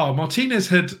bar. Martinez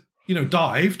had,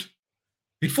 dived.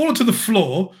 He'd fallen to the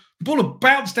floor. The ball had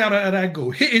bounced out at an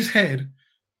angle, hit his head,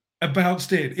 and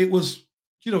bounced in. It was,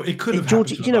 it could have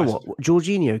happened. Do you know what?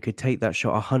 Jorginho could take that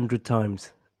shot 100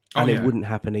 times. And it wouldn't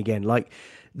happen again. Like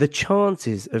the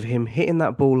chances of him hitting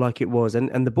that ball like it was,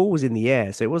 and the ball was in the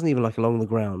air, so it wasn't even like along the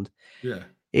ground. Yeah,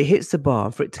 it hits the bar,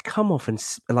 and for it to come off and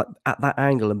like at that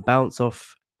angle and bounce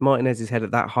off Martinez's head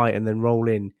at that height and then roll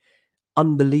in,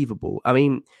 unbelievable. I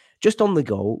mean, just on the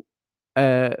goal,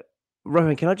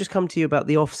 Rohan, can I just come to you about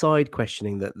the offside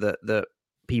questioning that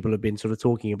people have been sort of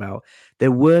talking about?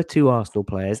 There were 2 Arsenal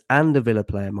players and a Villa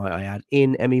player, might I add,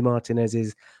 in Emi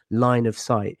Martinez's line of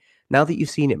sight. Now that you've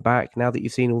seen it back, now that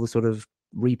you've seen all the sort of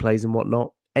replays and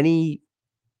whatnot, any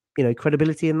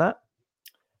credibility in that?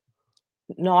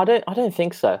 No, I don't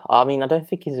think so. I mean, I don't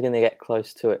think he's going to get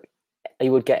close to it. He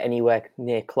would get anywhere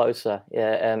near closer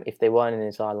if they weren't in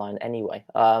his eye line anyway.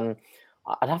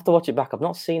 I'd have to watch it back. I've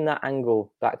not seen that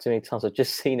angle back too many times. I've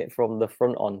just seen it from the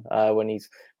front on when he's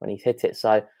hit it.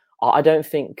 So I don't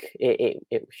think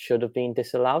it should have been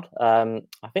disallowed. I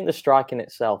think the strike in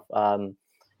itself,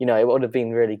 it would have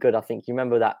been really good. I think you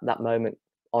remember that moment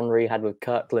Henry had with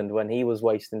Kirkland when he was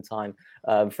wasting time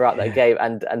throughout that game,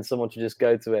 and someone should just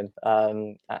go to him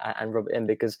and rub it in,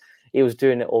 because he was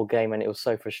doing it all game and it was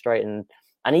so frustrating.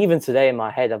 And even today in my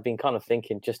head, I've been kind of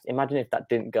thinking, just imagine if that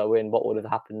didn't go in, what would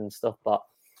have happened and stuff. But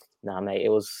nah, mate, it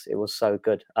was so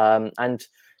good. And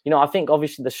I think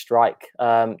obviously the strike,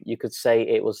 you could say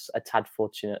it was a tad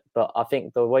fortunate, but I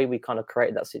think the way we kind of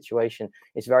created that situation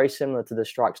is very similar to the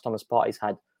strikes Thomas Partey's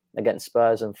had against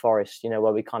Spurs and Forest,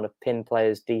 where we kind of pin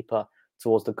players deeper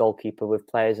towards the goalkeeper with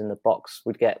players in the box.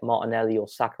 We'd get Martinelli or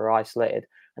Saka isolated,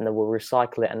 and then we'll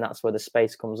recycle it, and that's where the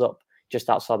space comes up just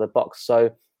outside the box. So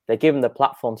they're given the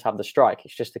platform to have the strike.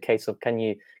 It's just a case of can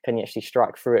you actually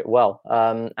strike through it well?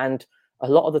 And a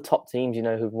lot of the top teams,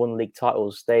 who've won league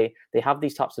titles, they have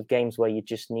these types of games where you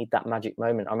just need that magic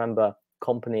moment. I remember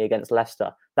Kompany against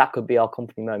Leicester. That could be our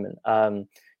Kompany moment,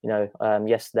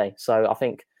 yesterday. So I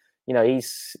think,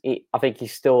 I think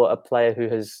he's still a player who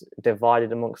has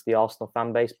divided amongst the Arsenal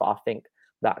fan base, but I think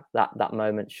that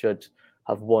moment should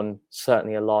have won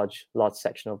certainly a large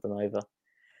section of them over.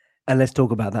 And let's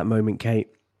talk about that moment, Kate.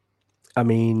 I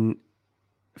mean,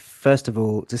 first of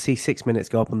all, to see 6 minutes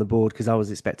go up on the board, because I was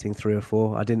expecting 3 or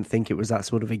 4. I didn't think it was that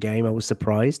sort of a game. I was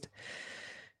surprised.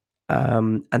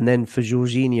 And then for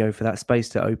Jorginho, for that space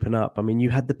to open up, I mean, you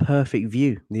had the perfect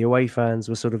view. The away fans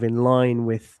were sort of in line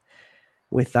with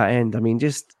that end. I mean,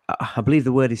 just, I believe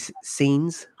the word is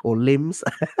scenes or limbs.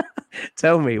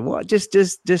 Tell me what, just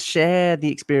share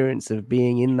the experience of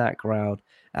being in that crowd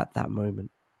at that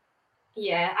moment.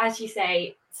 Yeah, as you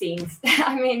say, scenes.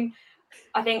 I mean,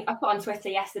 I think I put on Twitter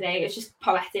yesterday, it's just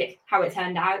poetic how it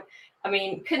turned out. I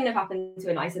mean, couldn't have happened to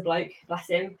a nicer bloke, bless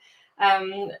him.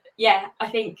 I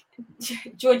think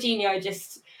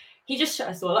Jorginho he just shut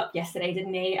us all up yesterday,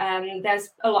 didn't he? There's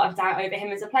a lot of doubt over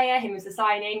him as a player, him as a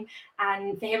signing,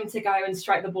 and for him to go and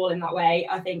strike the ball in that way,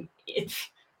 I think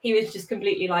he was just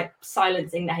completely like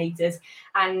silencing the haters,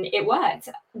 and it worked.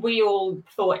 We all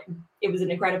thought it was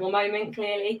an incredible moment,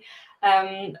 clearly.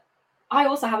 I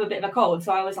also have a bit of a cold,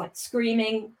 so I was like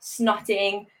screaming,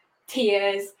 snotting,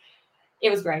 tears. It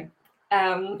was great.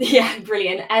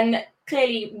 Brilliant. And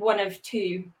clearly one of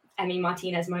 2 Emi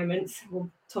Martinez moments. We'll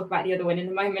talk about the other one in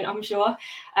a moment, I'm sure.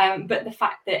 But the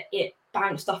fact that it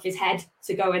bounced off his head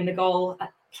to go in the goal,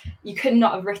 you could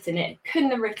not have written it.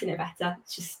 Couldn't have written it better.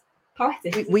 It's just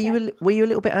poetic. Were you a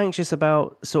little bit anxious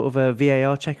about sort of a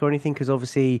VAR check or anything? Because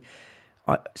obviously,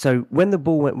 so when the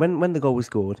ball went, when the goal was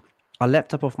scored, I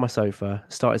leapt up off my sofa,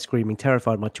 started screaming,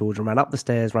 terrified my children, ran up the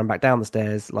stairs, ran back down the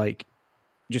stairs, like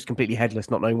just completely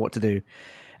headless, not knowing what to do.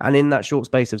 And in that short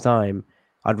space of time,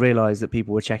 I'd realised that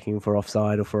people were checking for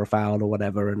offside or for a foul or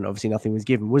whatever, and obviously nothing was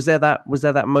given. Was there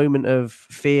that moment of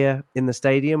fear in the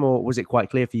stadium, or was it quite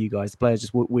clear for you guys? The players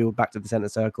just wheeled back to the centre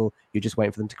circle. You're just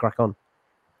waiting for them to crack on.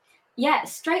 Yeah,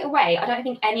 straight away, I don't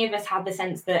think any of us had the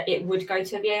sense that it would go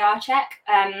to a VAR check.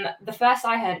 The first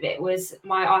I heard of it was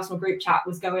my Arsenal group chat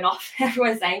was going off.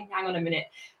 Everyone saying, hang on a minute,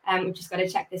 we've just got to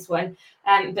check this one.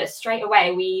 But straight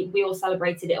away, we all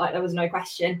celebrated it like there was no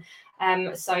question.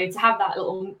 So to have that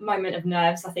little moment of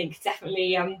nerves, I think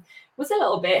definitely was a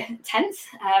little bit tense.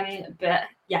 But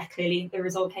yeah, clearly the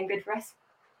result came good for us.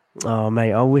 Oh,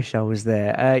 mate, I wish I was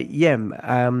there.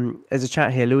 There's a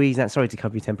chat here. Louise, sorry to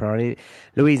cover you temporarily.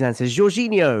 Louise Ann says,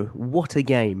 Jorginho, what a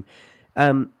game.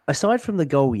 Aside from the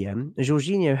goal,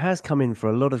 Jorginho has come in for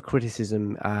a lot of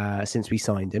criticism since we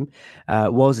signed him.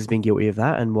 Woz has been guilty of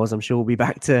that, and Woz, I'm sure, will be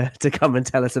back to come and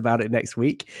tell us about it next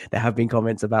week. There have been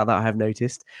comments about that, I have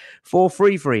noticed.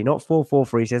 433, not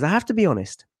 443, says, I have to be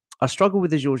honest. I struggle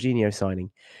with the Jorginho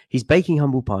signing. He's baking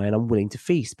humble pie and I'm willing to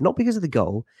feast, not because of the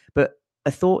goal, but I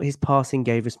thought his passing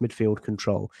gave us midfield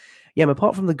control. Yeah,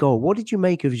 apart from the goal, what did you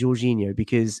make of Jorginho?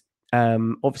 Because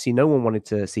obviously no one wanted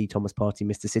to see Thomas Partey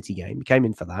miss the City game. He came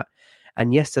in for that.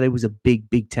 And yesterday was a big,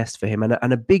 big test for him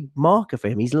and a big marker for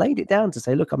him. He's laid it down to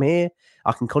say, look, I'm here.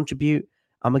 I can contribute.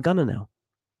 I'm a gunner now.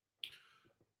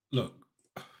 Look,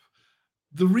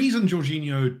 the reason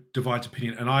Jorginho divides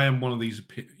opinion, and I am one of these,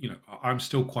 I'm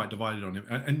still quite divided on him.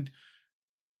 And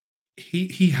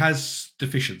he has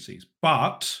deficiencies,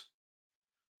 but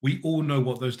we all know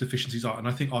what those deficiencies are, and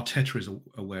I think Arteta is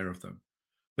aware of them.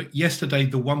 But yesterday,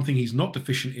 the one thing he's not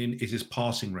deficient in is his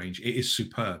passing range. It is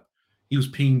superb. He was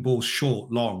peeing balls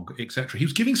short, long, etc. He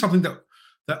was giving something that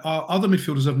our other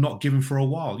midfielders have not given for a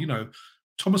while.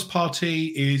 Thomas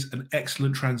Partey is an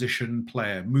excellent transition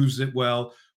player, moves it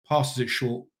well, passes it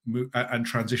short, and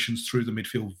transitions through the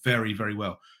midfield very, very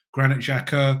well. Granit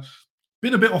Xhaka,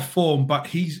 been a bit off form, but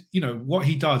he's, what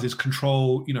he does is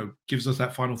control, gives us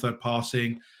that final third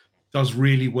passing, does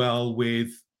really well with,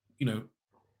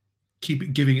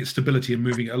 giving it stability and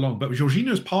moving it along. But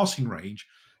Jorginho's passing range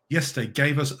yesterday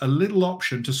gave us a little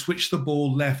option to switch the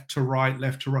ball left to right,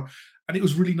 and it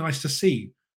was really nice to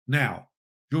see. Now,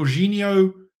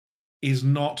 Jorginho is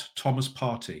not Thomas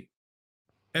Partey.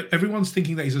 Everyone's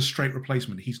thinking that he's a straight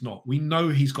replacement. He's not. We know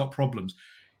he's got problems.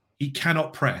 He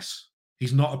cannot press.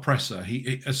 He's not a presser.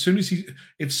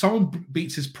 If someone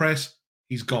beats his press,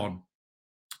 he's gone.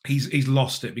 He's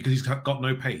lost it because he's got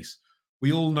no pace.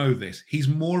 We all know this. He's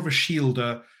more of a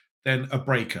shielder than a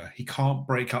breaker. He can't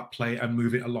break up play and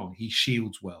move it along. He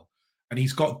shields well, and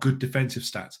he's got good defensive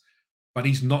stats, but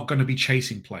he's not going to be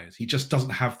chasing players. He just doesn't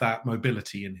have that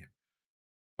mobility in him.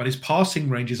 But his passing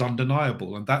range is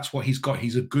undeniable, and that's what he's got.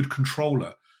 He's a good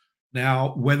controller.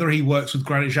 Now, whether he works with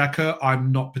Granit Xhaka,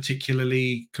 I'm not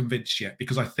particularly convinced yet,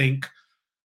 because I think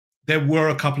there were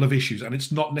a couple of issues, and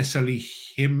it's not necessarily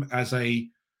him as a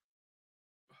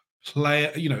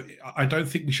player. I don't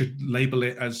think we should label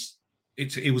it as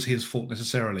it was his fault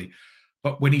necessarily.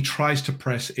 But when he tries to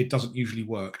press, it doesn't usually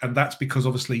work. And that's because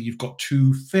obviously you've got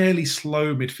two fairly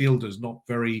slow midfielders, not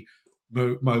very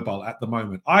mobile at the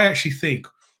moment. I actually think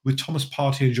with Thomas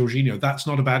Partey and Jorginho, that's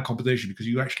not a bad combination, because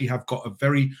you actually have got a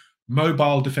very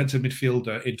mobile defensive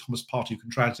midfielder in Thomas Partey who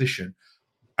can transition,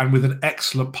 and with an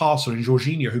excellent passer in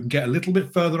Jorginho who can get a little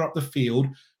bit further up the field,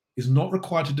 is not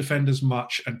required to defend as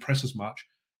much and press as much,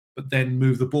 but then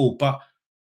move the ball. But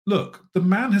look, the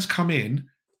man has come in.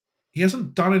 He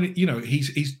hasn't done any,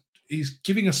 he's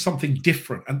giving us something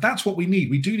different. And that's what we need.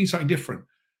 We do need something different.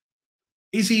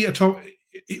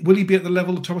 Will he be at the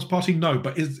level of Thomas Partey? No,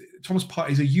 but Thomas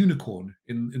Partey is a unicorn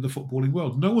in the footballing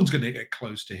world. No one's going to get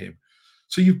close to him.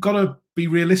 So you've got to be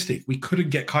realistic. We couldn't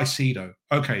get Caicedo.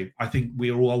 Okay, I think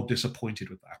we are all disappointed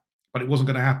with that. But it wasn't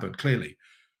going to happen, clearly.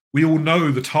 We all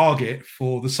know the target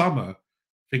for the summer.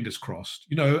 Fingers crossed.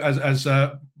 As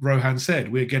Rohan said,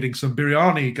 we're getting some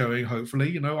biryani going,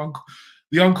 hopefully.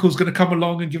 The uncle's going to come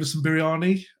along and give us some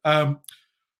biryani.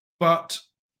 But,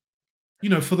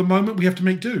 for the moment, we have to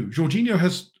make do. Jorginho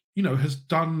has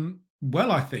done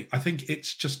well, I think. I think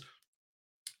it's just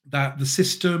that the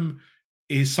system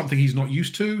is something he's not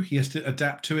used to. He has to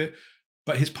adapt to it.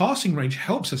 But his passing range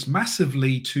helps us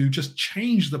massively to just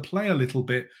change the play a little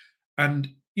bit. And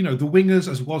the wingers,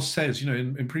 as Woz says,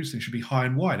 in previous things, should be high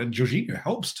and wide. And Jorginho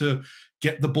helps to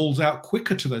get the balls out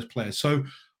quicker to those players. So,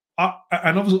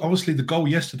 and obviously the goal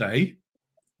yesterday,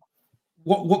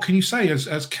 what can you say?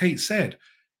 As Kate said,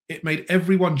 it made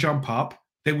everyone jump up.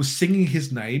 They were singing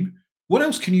his name. What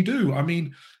else can you do? I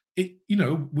mean,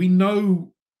 we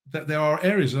know that there are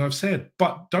areas, as I've said,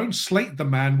 but don't slate the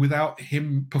man without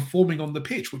him performing on the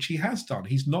pitch, which he has done.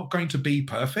 He's not going to be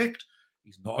perfect.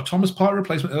 He's not a Thomas Partey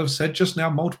replacement, as I've said just now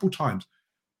multiple times.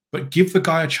 But give the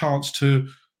guy a chance to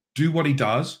do what he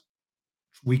does.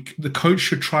 The coach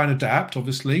should try and adapt,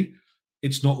 obviously.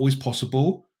 It's not always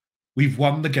possible. We've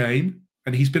won the game,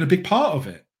 and he's been a big part of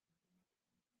it.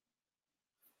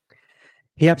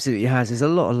 He absolutely has. There's a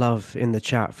lot of love in the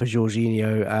chat for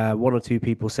Jorginho. One or two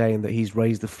people saying that he's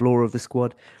raised the floor of the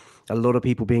squad. A lot of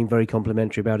people being very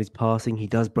complimentary about his passing. He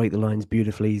does break the lines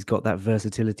beautifully. He's got that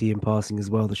versatility in passing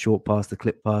as well, the short pass, the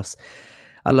clip pass.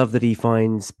 I love that he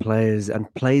finds players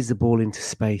and plays the ball into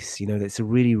space. It's a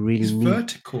really, really neat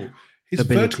vertical. His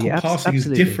ability. Vertical passing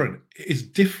absolutely. is different. It's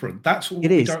different. That's what it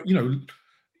we is. don't,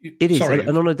 It is. Sorry.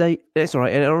 And on a day, it's all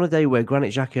right. And on a day where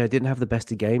Granit Xhaka didn't have the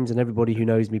best of games, and everybody who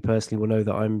knows me personally will know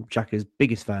that I'm Xhaka's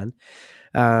biggest fan,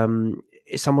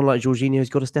 someone like Jorginho has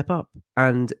got to step up.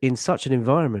 And in such an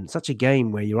environment, such a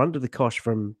game where you're under the cosh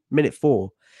from minute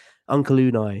 4, Uncle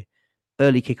Unai,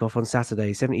 early kickoff on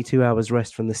Saturday, 72 hours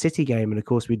rest from the City game. And of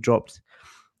course, we dropped,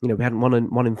 we hadn't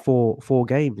won in four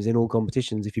games in all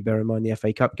competitions, if you bear in mind the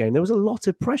FA Cup game. There was a lot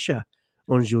of pressure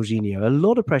on Jorginho, a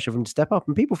lot of pressure for him to step up.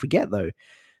 And people forget, though,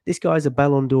 this guy's a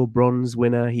Ballon d'Or bronze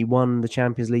winner. He won the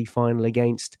Champions League final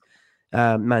against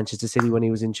Manchester City when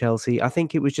he was in Chelsea. I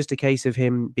think it was just a case of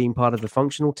him being part of the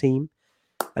functional team.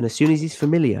 And as soon as he's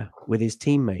familiar with his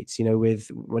teammates,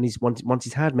 once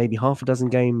he's had maybe half a dozen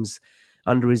games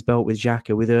under his belt with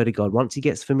Xhaka, with Ødegaard, once he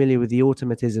gets familiar with the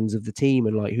automatisms of the team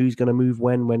and like who's going to move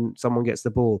when someone gets the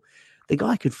ball, the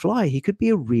guy could fly. He could be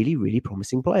a really, really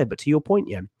promising player. But to your point,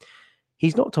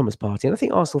 he's not Thomas Partey. And I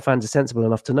think Arsenal fans are sensible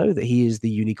enough to know that he is the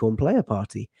unicorn player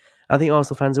Partey. I think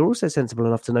Arsenal fans are also sensible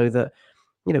enough to know that,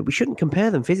 you know, we shouldn't compare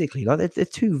them physically. Like they're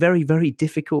two very, very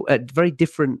difficult, very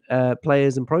different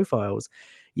players and profiles.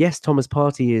 Yes, Thomas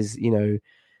Partey is, you know,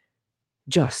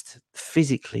 just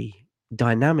physically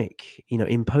dynamic, you know,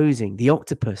 imposing, the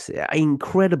octopus,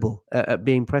 incredible at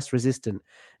being press resistant.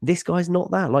 This guy's not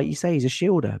that. Like you say, he's a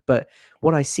shielder. But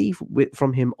what I see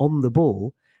from him on the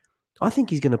ball, I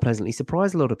think he's going to pleasantly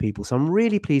surprise a lot of people. So I'm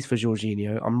really pleased for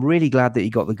Jorginho. I'm really glad that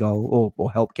he got the goal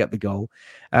or helped get the goal.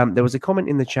 There was a comment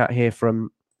in the chat here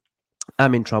from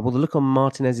I'm in trouble. The look on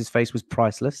Martinez's face was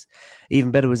priceless.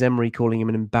 Even better was Emery calling him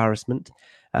an embarrassment.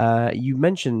 You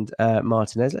mentioned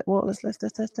Martinez. Well, let's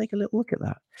take a little look at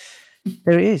that.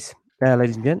 There it is,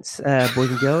 ladies and gents, boys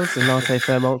and girls, and Latte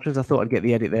Firm Ultras. I thought I'd get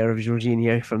the edit there of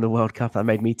Jorginho from the World Cup. That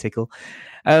made me tickle.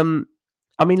 I mean,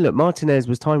 look, Martinez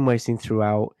was time wasting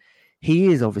throughout.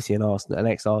 He is obviously an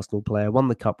ex-Arsenal player. Won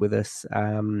the cup with us.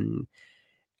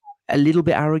 A little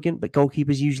bit arrogant, but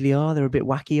goalkeepers usually are. They're a bit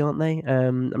wacky, aren't they? I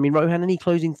mean, Rohan, any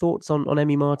closing thoughts on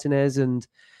Emi Martinez and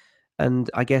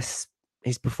I guess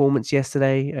his performance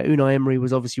yesterday? Unai Emery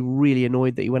was obviously really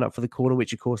annoyed that he went up for the corner,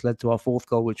 which of course led to our fourth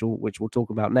goal, which we'll talk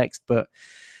about next. But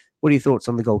what are your thoughts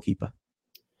on the goalkeeper?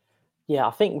 Yeah,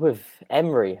 I think with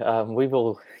Emery, we've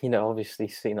all, you know, obviously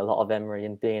seen a lot of Emery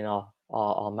in being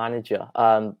our manager,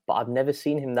 but I've never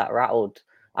seen him that rattled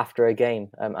after a game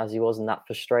as he was, and that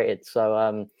frustrated.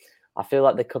 So I feel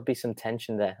like there could be some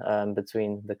tension there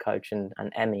between the coach and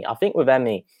Emi. I think with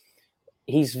Emi,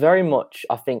 he's very much,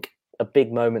 I think, a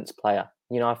big moments player.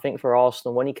 You know, I think for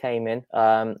Arsenal, when he came in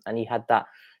and he had that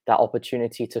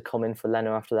opportunity to come in for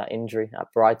Leno after that injury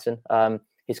at Brighton,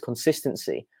 his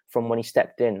consistency from when he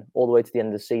stepped in all the way to the end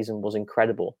of the season was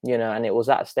incredible. You know, and it was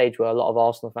at a stage where a lot of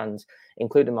Arsenal fans,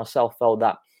 including myself, felt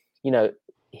that, you know,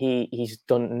 he's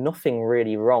done nothing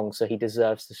really wrong, so he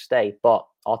deserves to stay. But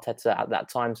Arteta at that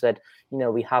time said, you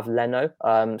know, we have Leno.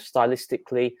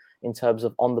 Stylistically, in terms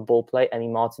of on the ball play,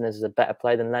 Emi Martinez is a better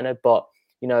player than Leno. But,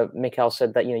 you know, Mikel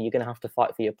said that, you know, you're going to have to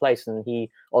fight for your place. And he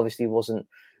obviously wasn't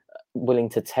willing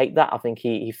to take that. I think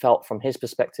he felt from his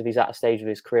perspective, he's at a stage of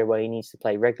his career where he needs to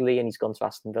play regularly, and he's gone to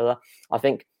Aston Villa. I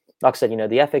think, like I said, you know,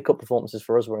 the FA Cup performances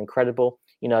for us were incredible.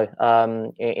 You know,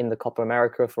 in the Copa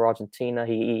America for Argentina,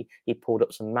 he pulled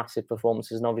up some massive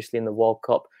performances, and obviously in the World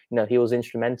Cup, you know, he was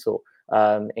instrumental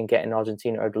in getting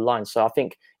Argentina over the line. So I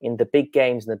think in the big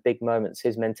games and the big moments,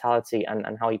 his mentality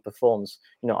and how he performs,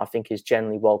 you know, I think is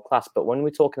generally world class. But when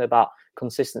we're talking about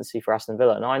consistency for Aston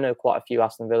Villa, and I know quite a few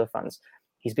Aston Villa fans,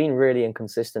 he's been really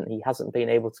inconsistent. He hasn't been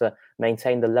able to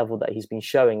maintain the level that he's been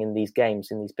showing in these games,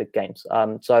 in these big games.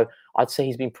 So I'd say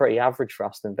he's been pretty average for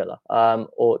Aston Villa,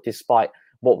 or despite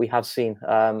what we have seen,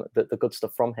 the good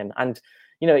stuff from him. And,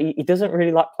 you know, he doesn't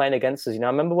really like playing against us. You know, I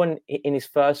remember when in his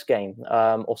first game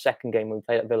or second game when we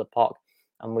played at Villa Park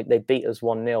and they beat us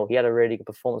 1-0, he had a really good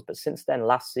performance. But since then,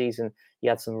 last season, he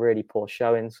had some really poor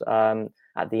showings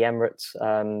at the Emirates.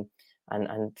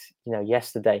 And you know,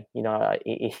 yesterday, you know,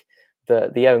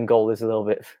 the own goal is a little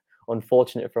bit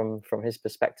unfortunate from his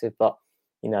perspective, but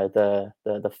you know,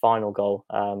 the final goal,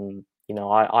 you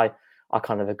know, I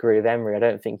kind of agree with Emery. I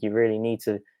don't think you really need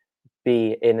to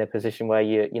be in a position where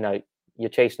you're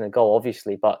chasing a goal,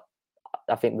 obviously, but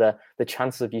I think the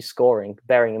chances of you scoring,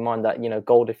 bearing in mind that, you know,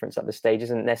 goal difference at this stage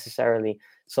isn't necessarily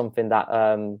something that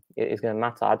is going to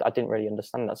matter. I didn't really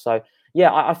understand that. So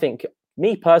yeah, I think,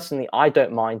 me personally, I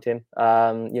don't mind him.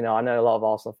 You know, I know a lot of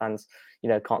Arsenal fans, you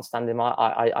know, can't stand him.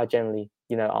 I generally,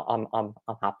 you know,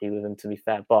 I'm happy with him, to be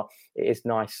fair. But it is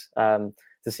nice to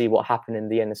see what happened in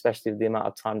the end, especially with the amount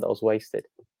of time that was wasted.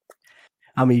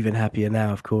 I'm even happier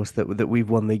now, of course, that we've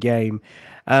won the game.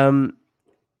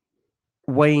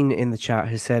 Wayne in the chat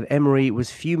has said Emery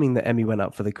was fuming that Emi went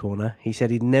up for the corner. He said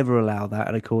he'd never allow that.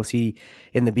 And of course, in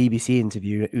the BBC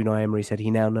interview, Unai Emery said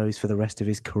he now knows for the rest of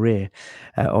his career.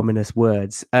 Ominous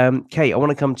words. Kate, I want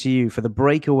to come to you for the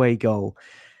breakaway goal.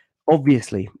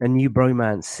 Obviously, a new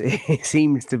bromance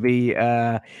seems to be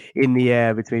in the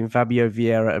air between Fabio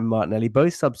Vieira and Martinelli.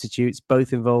 Both substitutes,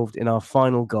 both involved in our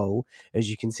final goal, as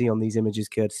you can see on these images,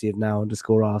 courtesy of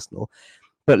now_Arsenal.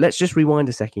 But let's just rewind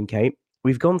a second, Kate.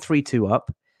 We've gone 3-2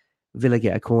 up. Villa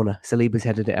get a corner. Saliba's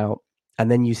headed it out. And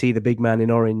then you see the big man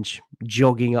in orange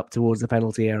jogging up towards the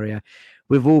penalty area.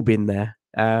 We've all been there.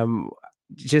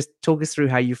 Just talk us through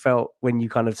how you felt when you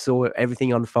kind of saw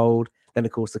everything unfold. Then,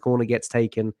 of course, the corner gets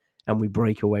taken and we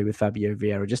break away with Fabio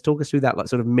Vieira. Just talk us through that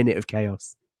sort of minute of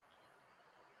chaos.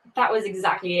 That was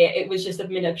exactly it. It was just a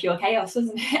minute of pure chaos,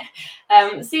 wasn't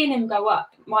it? Seeing him go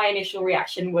up, my initial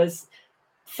reaction was,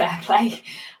 fair play.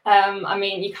 I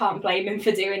mean, you can't blame him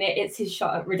for doing it. It's his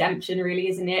shot at redemption, really,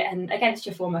 isn't it? And against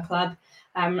your former club,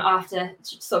 after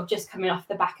sort of just coming off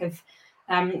the back of,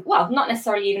 well, not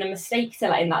necessarily even a mistake to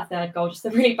let in that third goal, just a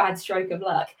really bad stroke of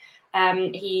luck.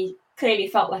 He clearly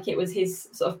felt like it was his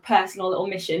sort of personal little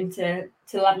mission to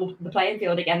level the playing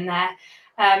field again there.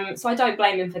 So I don't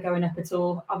blame him for going up at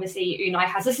all. Obviously, Unai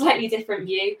has a slightly different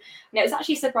view. And it was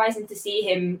actually surprising to see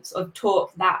him sort of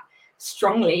talk that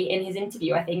strongly in his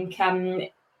interview. I think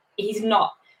he's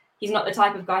not the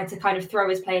type of guy to kind of throw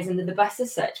his players under the bus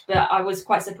as such, but I was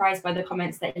quite surprised by the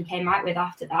comments that he came out with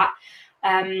after that.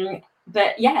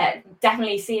 But yeah,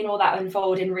 definitely seeing all that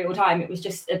unfold in real time, it was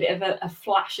just a bit of a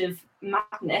flash of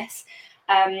madness.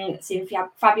 Seeing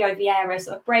Fabio Vieira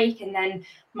sort of break, and then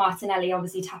Martinelli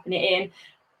obviously tapping it in,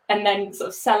 and then sort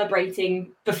of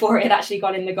celebrating before it had actually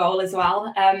gone in the goal as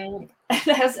well.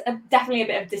 There was definitely a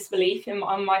bit of disbelief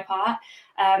on my part,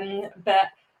 but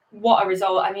what a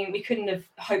result. I mean, we couldn't have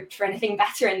hoped for anything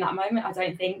better in that moment, I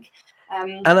don't think.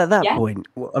 And at that point,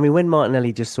 I mean, when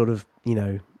Martinelli just sort of,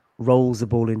 rolls the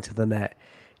ball into the net,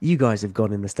 you guys have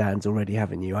gone in the stands already,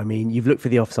 haven't you? I mean, you've looked for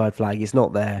the offside flag. It's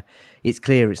not there. It's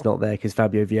clear it's not there because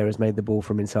Fabio Vieira's made the ball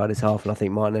from inside his half, and I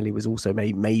think Martinelli was also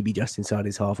maybe just inside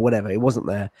his half, whatever. It wasn't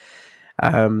there.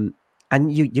 And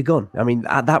you're gone. I mean,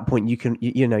 at that point, you can,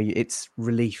 it's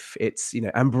relief. It's,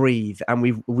 and breathe. And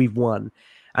we've won.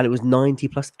 And it was 90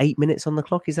 plus 8 minutes on the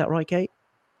clock. Is that right, Kate?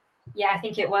 Yeah, I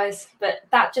think it was. But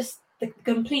that just, the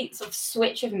complete sort of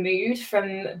switch of mood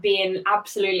from being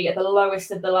absolutely at the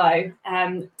lowest of the low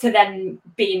to then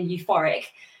being euphoric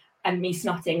and me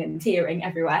snotting and tearing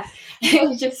everywhere. It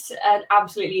was just an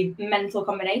absolutely mental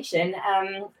combination.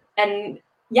 And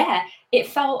yeah, it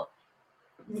felt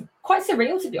quite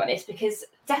surreal, to be honest, because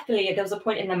definitely there was a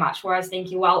point in the match where I was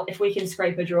thinking, well, if we can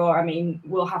scrape a draw, I mean,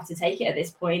 we'll have to take it at this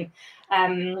point.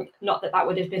 Not that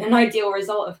would have been an ideal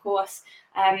result, of course,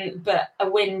 but a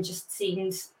win just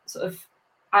seemed sort of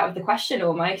out of the question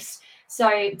almost.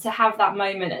 So to have that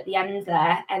moment at the end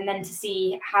there, and then to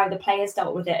see how the players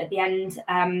dealt with it at the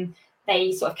end,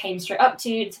 they sort of came straight up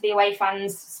to the away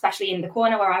fans, especially in the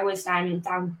corner where I was down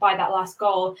by that last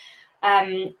goal,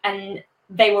 and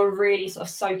they were really sort of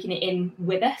soaking it in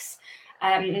with us.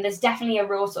 And there's definitely a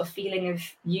real sort of feeling of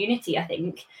unity, I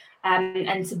think.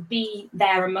 And to be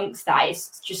there amongst that,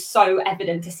 it's just so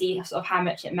evident to see sort of how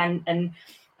much it meant. And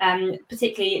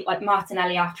particularly like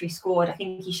Martinelli after he scored, I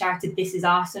think he shouted, "This is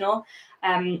Arsenal."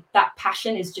 That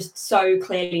passion is just so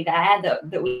clearly there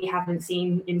that we haven't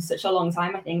seen in such a long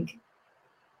time, I think.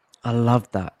 I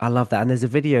love that. And there's a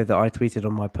video that I tweeted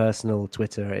on my personal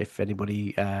Twitter, if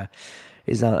anybody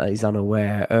is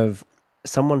unaware, of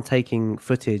someone taking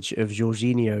footage of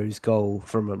Jorginho's goal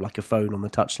from like a phone on the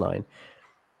touchline,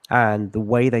 and the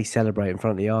way they celebrate in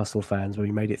front of the Arsenal fans when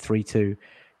we made it 3-2.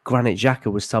 Granit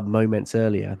Xhaka was sub moments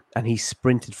earlier, and he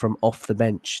sprinted from off the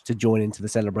bench to join into the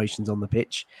celebrations on the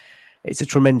pitch. It's a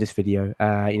tremendous video.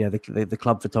 The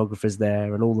club photographer's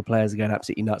there, and all the players are going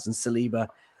absolutely nuts, and Saliba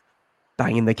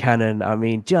banging the cannon. I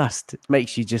mean, just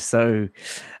makes you just so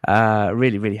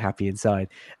really, really happy inside.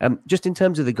 Just in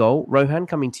terms of the goal, Rohan,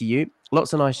 coming to you.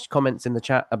 Lots of nice comments in the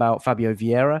chat about Fabio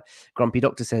Vieira. Grumpy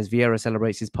Doctor says Vieira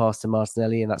celebrates his pass to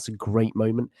Martinelli, and that's a great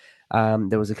moment.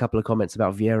 There was a couple of comments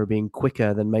about Vieira being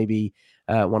quicker than maybe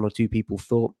one or two people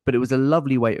thought, but it was a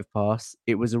lovely weight of pass.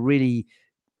 It was a really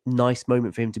nice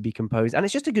moment for him to be composed, and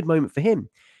it's just a good moment for him.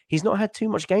 He's not had too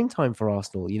much game time for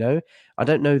Arsenal, I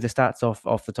don't know the stats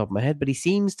off the top of my head, but he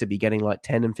seems to be getting like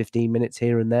 10 and 15 minutes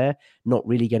here and there, not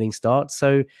really getting starts.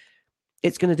 So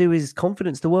it's going to do his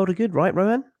confidence the world of good, right,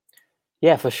 Rohan?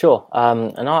 Yeah, for sure.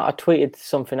 And I tweeted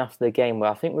something after the game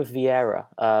where I think with Vieira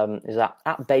is that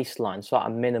at baseline, so at a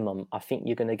minimum, I think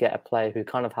you're going to get a player who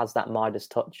kind of has that Midas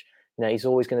touch. He's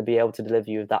always going to be able to deliver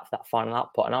you that final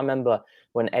output. And I remember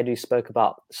when Edu spoke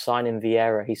about signing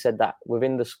Vieira, he said that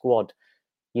within the squad,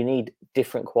 you need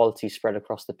different qualities spread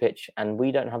across the pitch. And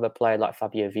we don't have a player like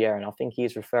Fabio Vieira. And I think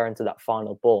he's referring to that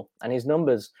final ball. And his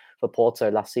numbers for Porto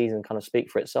last season kind of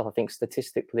speak for itself. I think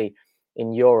statistically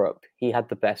in Europe, he had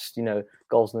the best,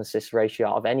 goals and assists ratio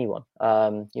out of anyone,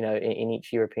 in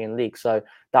each European league. So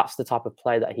that's the type of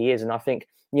player that he is. And I think,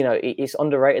 it's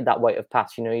underrated, that weight of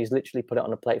pass. He's literally put it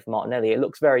on a plate for Martinelli. It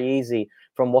looks very easy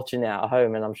from watching it at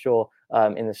home, and I'm sure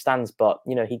in the stands, but,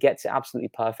 he gets it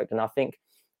absolutely perfect. And I think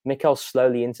Mikel's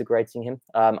slowly integrating him.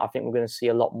 I think we're going to see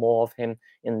a lot more of him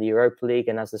in the Europa League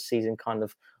and as the season kind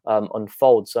of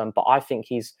unfolds. But I think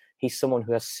he's someone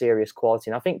who has serious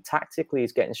quality. And I think tactically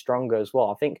he's getting stronger as well.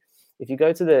 I think if you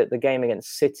go to the game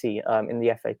against City in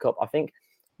the FA Cup, I think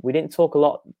we didn't talk a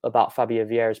lot about Fabio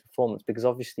Vieira's performance because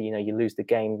obviously, you lose the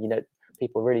game,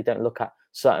 people really don't look at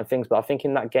certain things. But I think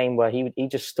in that game where he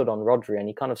just stood on Rodri and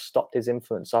he kind of stopped his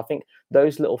influence. So I think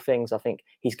those little things, I think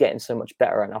he's getting so much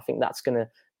better. And I think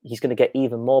he's going to get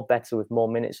even more better with more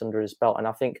minutes under his belt. And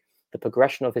I think the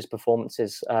progression of his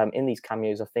performances in these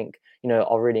cameos, I think,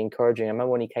 are really encouraging. I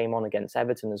remember when he came on against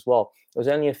Everton as well, it was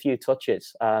only a few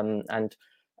touches. And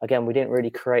again, we didn't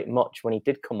really create much when he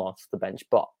did come off the bench,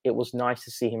 but it was nice to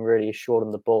see him really assured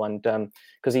on the ball. And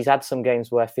because he's had some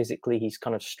games where physically he's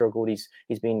kind of struggled,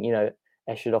 he's been,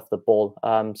 ushered off the ball.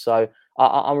 So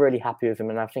I'm really happy with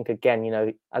him. And I think,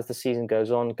 again, as the season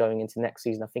goes on, going into next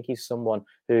season, I think he's someone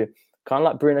who, kind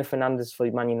of like Bruno Fernandes for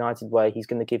Man United, where he's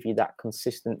going to give you that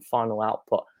consistent final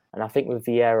output. And I think with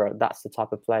Vieira, that's the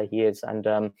type of player he is. And,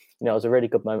 it was a really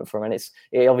good moment for him. And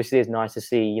it obviously is nice to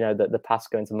see, the pass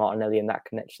going to Martinelli and that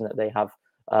connection that they have,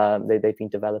 they've been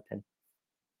developing.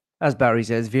 As Barry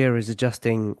says, Vieira is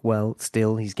adjusting well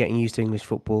still. He's getting used to English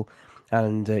football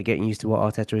and getting used to what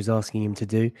Arteta is asking him to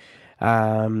do.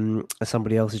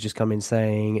 Somebody else has just come in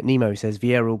saying, Nemo says,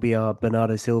 Vieira will be our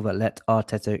Bernardo Silva, let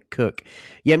Arteta cook.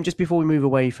 Yem, just before we move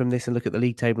away from this and look at the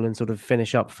league table and sort of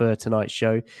finish up for tonight's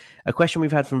show, a question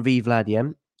we've had from V Vlad,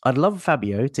 Yem. I'd love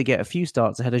Fabio to get a few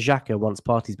starts ahead of Xhaka once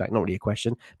Partey's back. Not really a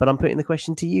question, but I'm putting the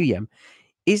question to you, Yem.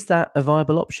 Is that a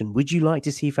viable option? Would you like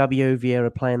to see Fabio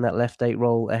Vieira playing that left 8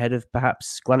 role ahead of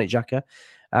perhaps Granit Xhaka?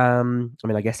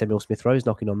 I guess Emil Smith-Rowe's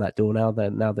knocking on that door now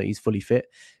that he's fully fit.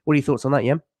 What are your thoughts on that,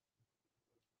 Yem?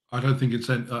 I don't think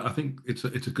I think it's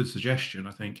a good suggestion.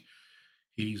 I think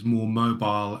he's more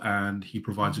mobile and he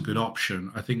provides a good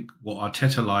option. I think what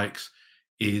Arteta likes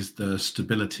is the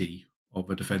stability of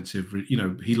a defensive.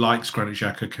 He likes Granit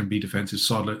Xhaka can be defensive,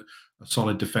 a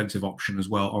solid defensive option as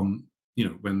well on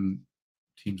when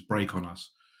teams break on us.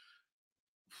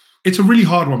 It's a really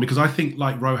hard one because I think,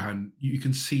 like Rohan, you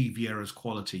can see Vieira's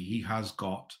quality. He has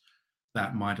got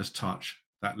that Midas touch,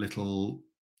 that little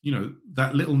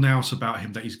nous about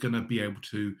him that he's going to be able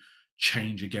to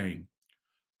change a game.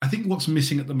 I think what's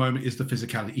missing at the moment is the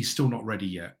physicality. He's still not ready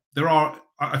yet.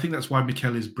 I think that's why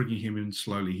Mikel is bringing him in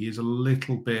slowly. He is a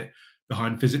little bit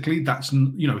behind physically. That's,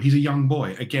 he's a young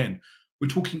boy. Again, we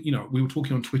were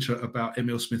talking on Twitter about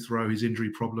Emil Smith-Rowe, his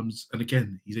injury problems. And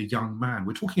again, he's a young man.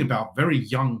 We're talking about very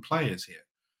young players here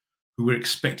who we're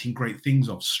expecting great things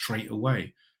of straight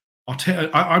away.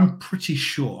 Arteta, I'm pretty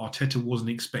sure Arteta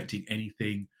wasn't expecting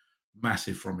anything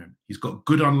massive from him. He's got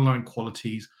good underlying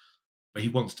qualities, but he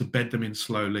wants to bed them in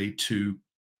slowly to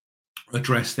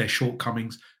address their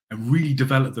shortcomings and really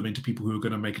develop them into people who are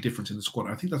going to make a difference in the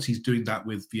squad. I think he's doing that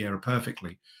with Vieira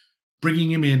perfectly.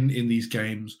 Bringing him in these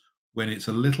games when it's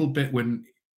a little bit, when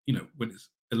it's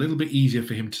a little bit easier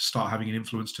for him to start having an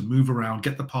influence, to move around,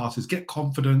 get the passes, get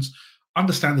confidence,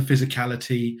 understand the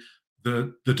physicality,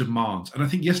 the demands. And I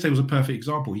think yesterday was a perfect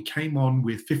example. He came on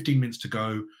with 15 minutes to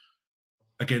go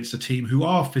against a team who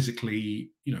are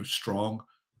physically, strong.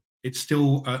 It's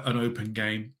still an open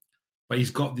game, but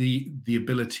he's got the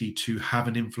ability to have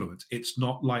an influence. It's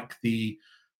not like the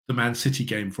Man City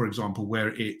game, for example, where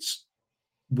it's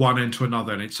one end to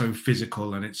another and it's so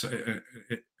physical, and it's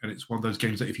one of those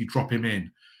games that if you drop him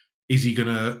in, is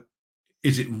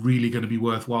it really going to be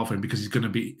worthwhile for him because he's going to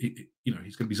be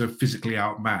so physically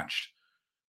outmatched?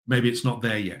 Maybe it's not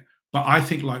there yet. But I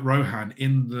think, like Rohan,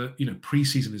 in the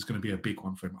preseason is going to be a big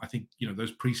one for him. I think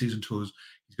those preseason tours,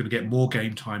 he's going to get more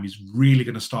game time. He's really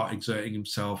going to start exerting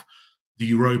himself. The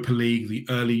Europa League, the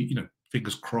early,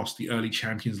 fingers crossed, the early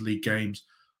Champions League games.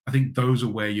 I think those are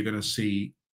where you're going to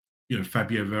see,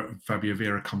 Fabio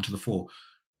Vieira come to the fore.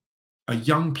 A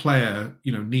young player,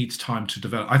 needs time to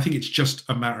develop. I think it's just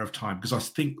a matter of time because I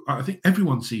think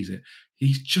everyone sees it.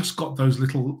 He's just got those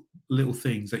little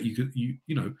things that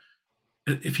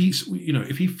if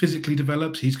he physically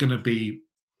develops, he's going to be,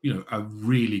 a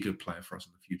really good player for us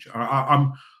in the future.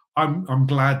 I'm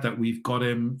glad that we've got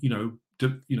him.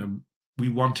 We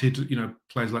wanted,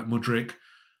 players like Mudryk.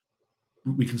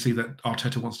 We can see that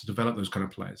Arteta wants to develop those kind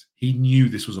of players. He knew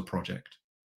this was a project.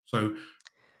 So,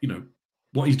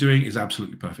 what he's doing is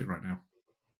absolutely perfect right now.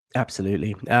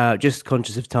 Absolutely. Just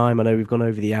conscious of time. I know we've gone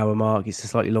over the hour mark. It's a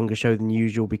slightly longer show than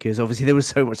usual because obviously there was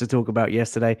so much to talk about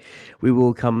yesterday. We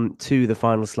will come to the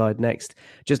final slide next.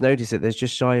 Just notice that there's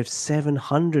just shy of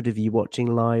 700 of you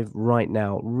watching live right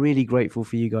now. Really grateful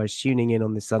for you guys tuning in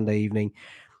on this Sunday evening.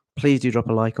 Please do drop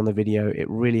a like on the video. It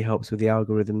really helps with the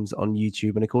algorithms on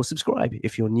YouTube. And of course, subscribe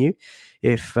if you're new.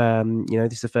 If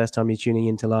this is the first time you're tuning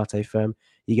into Latte Firm,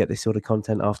 you get this sort of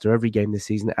content after every game this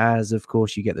season, as of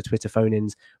course you get the Twitter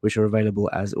phone-ins, which are available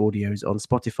as audios on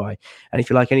Spotify. And if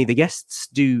you like any of the guests,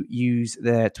 do use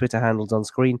their Twitter handles on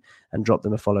screen and drop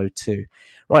them a follow too.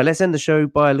 Right, let's end the show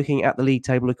by looking at the league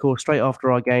table. Of course, straight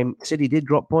after our game, City did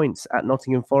drop points at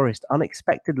Nottingham Forest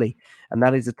unexpectedly, and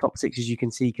that is the top 6, as you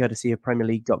can see, courtesy of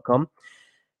PremierLeague.com.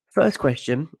 First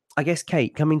question, I guess,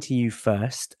 Kate, coming to you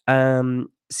first.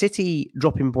 City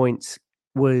dropping points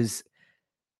was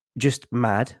just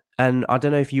mad. And I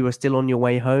don't know if you were still on your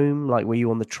way home. Like, were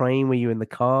you on the train? Were you in the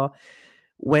car?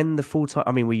 When the full time,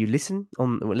 I mean, were you listening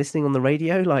on the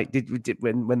radio? Like, did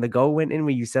when the goal went in,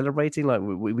 were you celebrating? Like,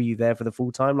 were you there for the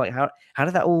full time? Like, how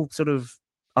did that all sort of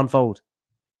unfold?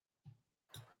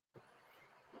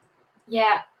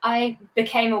 Yeah, I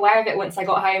became aware of it once I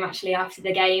got home, actually, after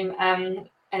the game.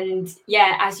 And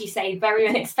yeah, as you say, very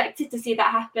unexpected to see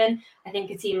that happen. I think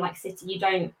a team like City, you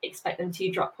don't expect them to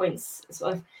drop points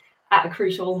sort of at a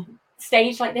crucial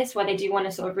stage like this, where they do want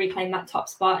to sort of reclaim that top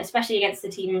spot, especially against a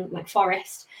team like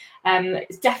Forest.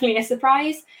 It's definitely a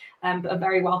surprise, but a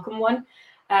very welcome one.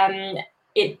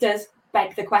 It does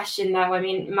beg the question, though. I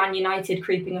mean, Man United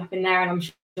creeping up in there, and I'm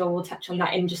sure we'll touch on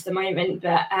that in just a moment.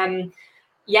 But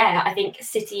yeah, I think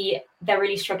City, they're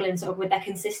really struggling sort of with their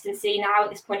consistency now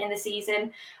at this point in the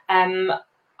season. I'm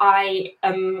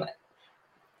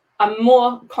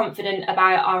more confident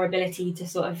about our ability to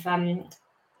sort of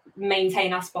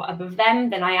maintain our spot above them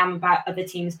than I am about other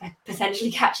teams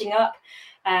potentially catching up.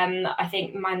 I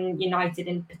think Man United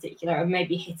in particular are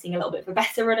maybe hitting a little bit of a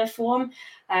better run of form.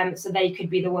 So they could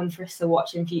be the one for us to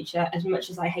watch in future, as much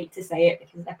as I hate to say it,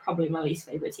 because they're probably my least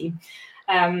favourite team.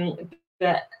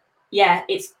 But yeah,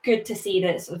 it's good to see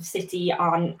that sort of City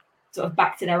aren't sort of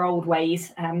back to their old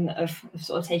ways of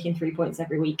sort of taking 3 points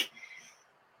every week.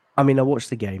 I mean, I watched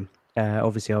the game.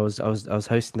 Obviously, I was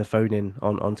hosting the phone in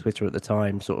on Twitter at the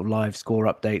time, sort of live score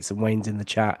updates, and Wayne's in the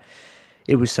chat.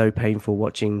 It was so painful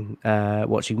watching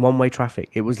one-way traffic.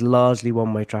 It was largely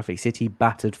one-way traffic. City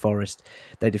battered Forest.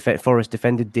 Forest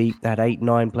defended deep. They had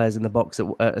 8-9 players in the box at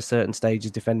a certain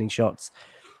stages defending shots.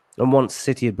 And once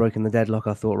City had broken the deadlock,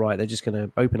 I thought, right, they're just going to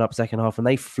open up second half, and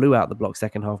they flew out the block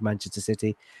second half. Manchester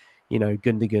City,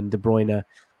 Gundogan, De Bruyne,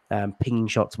 pinging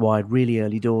shots wide, really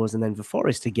early doors, and then for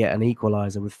Forest to get an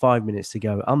equaliser with 5 minutes to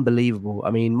go, unbelievable.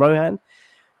 I mean, Rohan,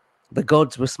 the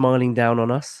gods were smiling down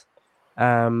on us.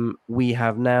 We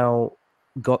have now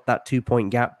got that 2-point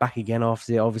gap back again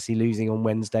after obviously losing on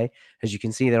Wednesday. As you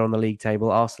can see there on the league table,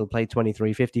 Arsenal played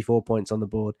 23, 54 points on the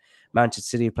board. Manchester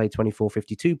City played 24,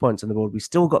 52 points on the board. We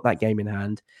still got that game in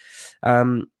hand.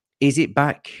 Is it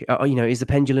back? Is the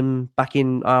pendulum back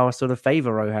in our sort of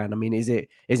favour, Rohan? I mean, is it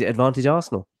advantage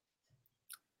Arsenal?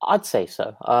 I'd say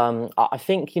so. I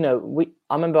think,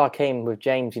 I remember I came with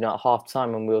James, at half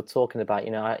time, and we were talking about,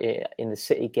 in the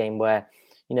City game where,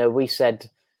 we said,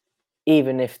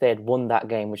 even if they had won that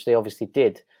game, which they obviously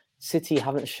did, City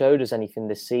haven't showed us anything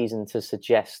this season to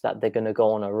suggest that they're going to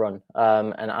go on a run.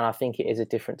 And I think it is a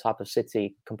different type of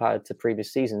City compared to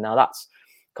previous season. Now, that's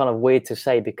kind of weird to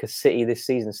say, because City this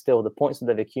season, still, the points that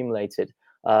they've accumulated,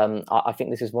 I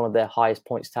think this is one of their highest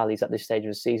points tallies at this stage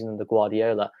of the season under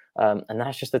Guardiola. And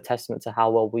that's just a testament to how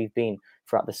well we've been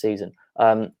throughout the season.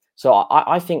 So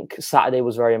I think Saturday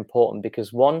was very important,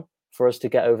 because one, for us to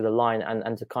get over the line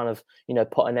and to kind of,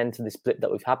 put an end to this blip that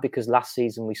we've had, because last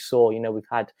season we saw, we've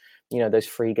had, those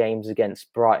 3 games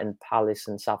against Brighton, Palace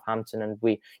and Southampton. And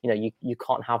we, you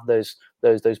can't have those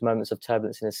moments of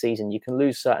turbulence in a season. You can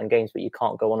lose certain games, but you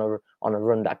can't go on a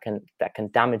run that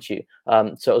can damage you.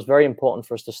 So it was very important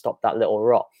for us to stop that little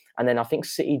rot. And then I think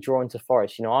City drawing to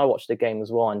Forest, I watched the game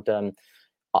as well. And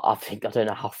I don't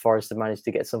know how Forest have managed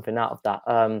to get something out of that.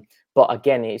 But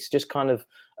again, it's just kind of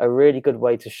a really good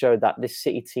way to show that this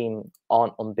City team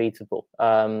aren't unbeatable,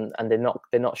 and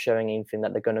they're not showing anything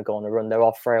that they're going to go on a run. There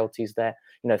are frailties there.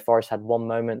 Forest had one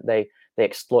moment they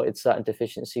exploited certain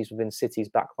deficiencies within City's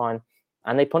backline,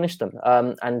 and they punished them.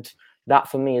 And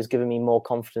that for me has given me more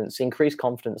confidence, increased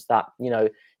confidence that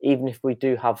even if we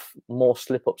do have more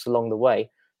slip ups along the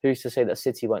way, who's to say that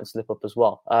City won't slip up as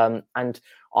well? And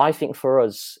I think for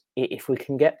us, if we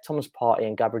can get Thomas Partey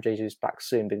and Gabriel Jesus back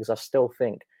soon, because I still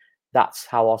think that's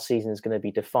how our season is going to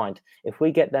be defined. If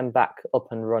we get them back up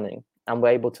and running and we're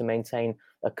able to maintain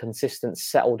a consistent,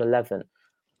 settled 11,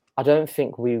 I don't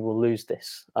think we will lose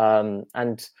this.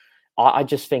 And I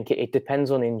just think it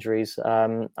depends on injuries.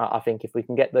 I think if we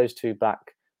can get those 2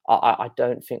 back, I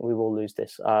don't think we will lose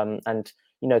this. And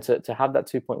to have that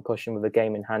 2-point cushion with a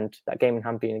game in hand, that game in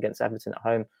hand being against Everton at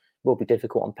home, will be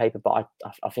difficult on paper, but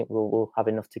I think we'll have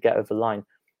enough to get over the line.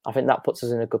 I think that puts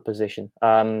us in a good position.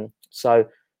 So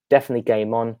definitely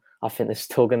game on. I think there's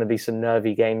still going to be some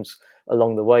nervy games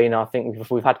along the way. I think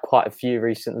we've had quite a few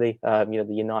recently. The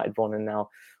United one, and now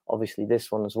obviously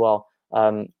this one as well.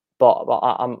 But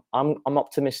I'm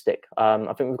optimistic.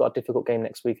 I think we've got a difficult game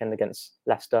next weekend against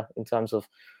Leicester in terms of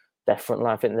their front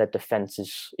line. I think their defense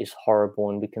is horrible,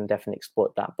 and we can definitely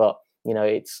exploit that. But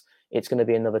it's going to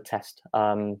be another test.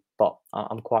 But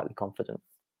I'm quietly confident.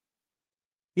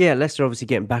 Yeah, Leicester obviously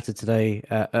getting battered today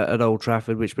at Old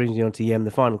Trafford, which brings me on to Yem,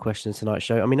 the final question of tonight's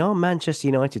show. I mean, are Manchester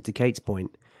United, to Kate's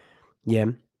point,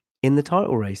 Yem, in the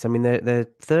title race? I mean, they're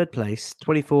third place,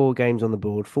 24 games on the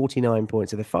board, 49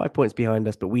 points. So they're 5 points behind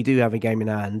us, but we do have a game in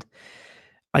hand.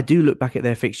 I do look back at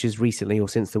their fixtures recently or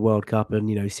since the World Cup,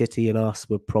 and, City and us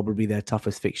were probably their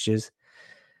toughest fixtures.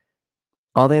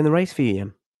 Are they in the race for you,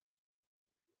 Yem?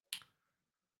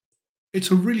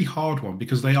 It's a really hard one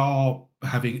because they are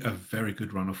having a very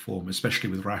good run of form, especially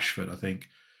with Rashford. I think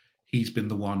he's been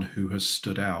the one who has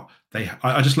stood out.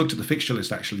 I just looked at the fixture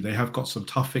list, actually. They have got some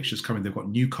tough fixtures coming. They've got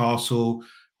Newcastle,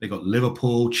 they've got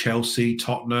Liverpool, Chelsea,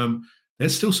 Tottenham.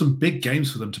 There's still some big games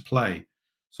for them to play.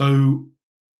 So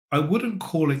I wouldn't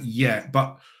call it yet,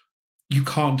 but you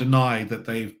can't deny that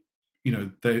they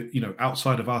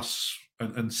outside of us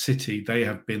and City, they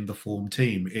have been the form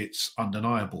team. It's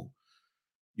undeniable.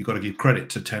 You've got to give credit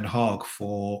to Ten Hag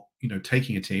for,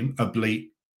 taking a team,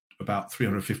 about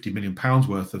 £350 million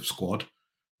worth of squad,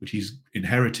 which he's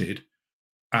inherited,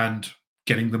 and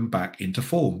getting them back into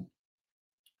form.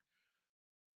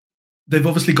 They've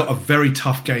obviously got a very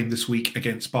tough game this week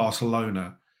against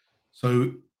Barcelona.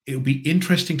 So it'll be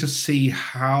interesting to see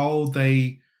how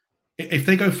if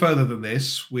they go further than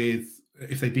this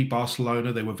if they beat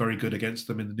Barcelona, they were very good against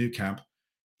them in the Nou Camp.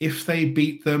 If they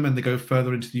beat them and they go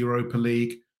further into the Europa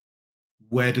League,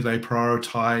 where do they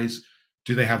prioritize?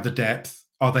 Do they have the depth?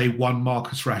 Are they one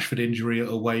Marcus Rashford injury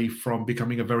away from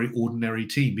becoming a very ordinary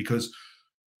team? Because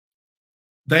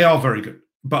they are very good.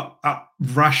 But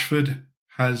Rashford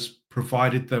has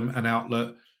provided them an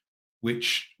outlet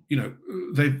which,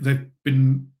 they've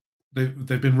been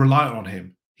reliant on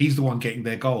him. He's the one getting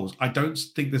their goals. I don't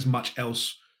think there's much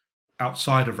else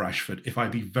outside of Rashford, if I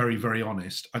be very, very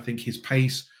honest. I think his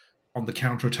pace on the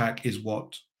counter-attack is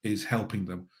what is helping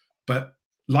them. But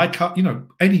like,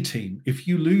 any team, if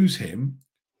you lose him,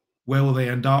 where will they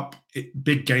end up?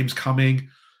 Big games coming.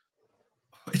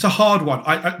 It's a hard one.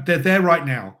 They're there right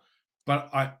now,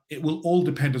 but it will all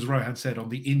depend, as Rohan said, on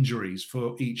the injuries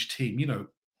for each team.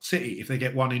 City, if they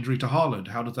get one injury to Haaland,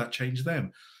 how does that change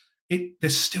them?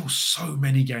 There's still so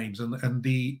many games, and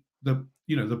the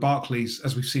Barclays,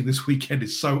 as we've seen this weekend,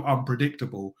 is so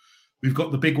unpredictable. We've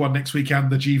got the big one next weekend,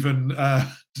 the Jeevan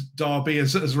derby,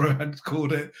 as Rohan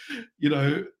called it.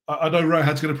 I know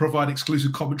Rohan's going to provide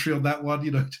exclusive commentary on that one.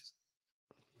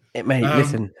 Mate,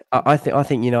 listen, I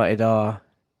think United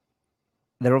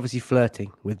they're obviously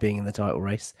flirting with being in the title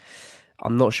race.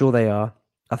 I'm not sure they are.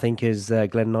 I think, as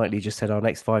Glenn Knightley just said, our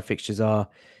next 5 fixtures are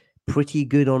pretty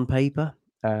good on paper.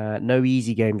 No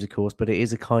easy games, of course, but it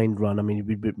is a kind run. I mean,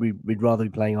 we'd rather be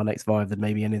playing our next 5 than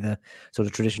maybe any of the sort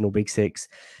of traditional big 6.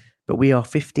 But we are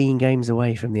 15 games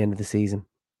away from the end of the season.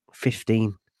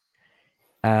 15.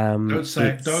 Don't say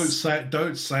it.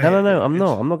 No. I'm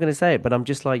not going to say it, but I'm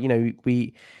just like,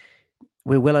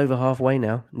 we're well over halfway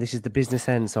now. This is the business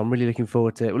end, so I'm really looking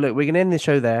forward to it. Well, look, we're going to end the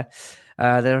show there.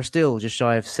 There are still just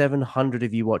shy of 700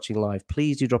 of you watching live.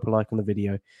 Please do drop a like on the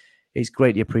video. It's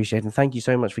greatly appreciated. And thank you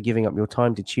so much for giving up your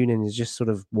time to tune in and just sort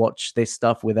of watch this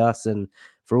stuff with us, and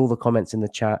for all the comments in the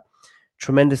chat.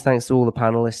 Tremendous thanks to all the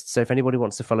panelists. So if anybody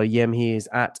wants to follow Yem, he is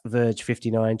at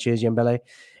Verge59. Cheers, Yembele.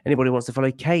 Anybody wants to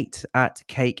follow Kate at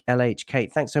CakeLH.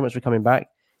 Kate, thanks so much for coming back.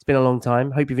 It's been a long time.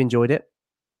 Hope you've enjoyed it.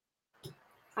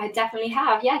 I definitely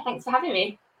have. Yeah, thanks for having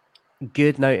me.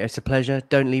 Good. No, it's a pleasure.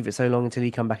 Don't leave it so long until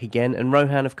you come back again. And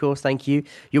Rohan, of course, thank you.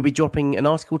 You'll be dropping an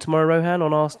article tomorrow, Rohan,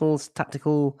 on Arsenal's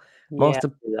tactical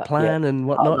master plan and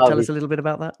whatnot. Tell us a little bit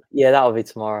about that. Yeah, that'll be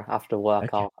tomorrow after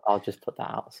work. Okay. I'll just put that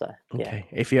out. So yeah. Okay.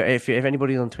 If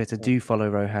anybody's on Twitter, do follow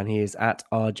Rohan. He is at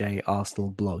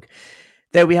RJArsenalBlog.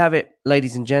 There we have it,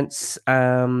 ladies and gents.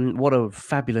 What a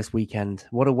fabulous weekend.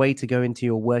 What a way to go into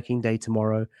your working day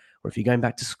tomorrow, or if you're going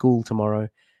back to school tomorrow,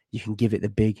 you can give it the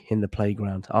big in the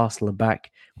playground. Arsenal are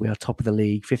back. We are top of the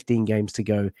league, 15 games to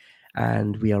go,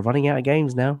 and we are running out of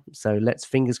games now. So let's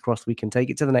fingers crossed we can take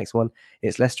it to the next one.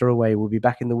 It's Leicester away. We'll be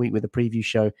back in the week with a preview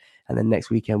show, and then next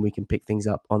weekend we can pick things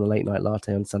up on a late night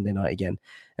latte on Sunday night again.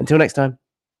 Until next time,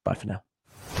 bye for now.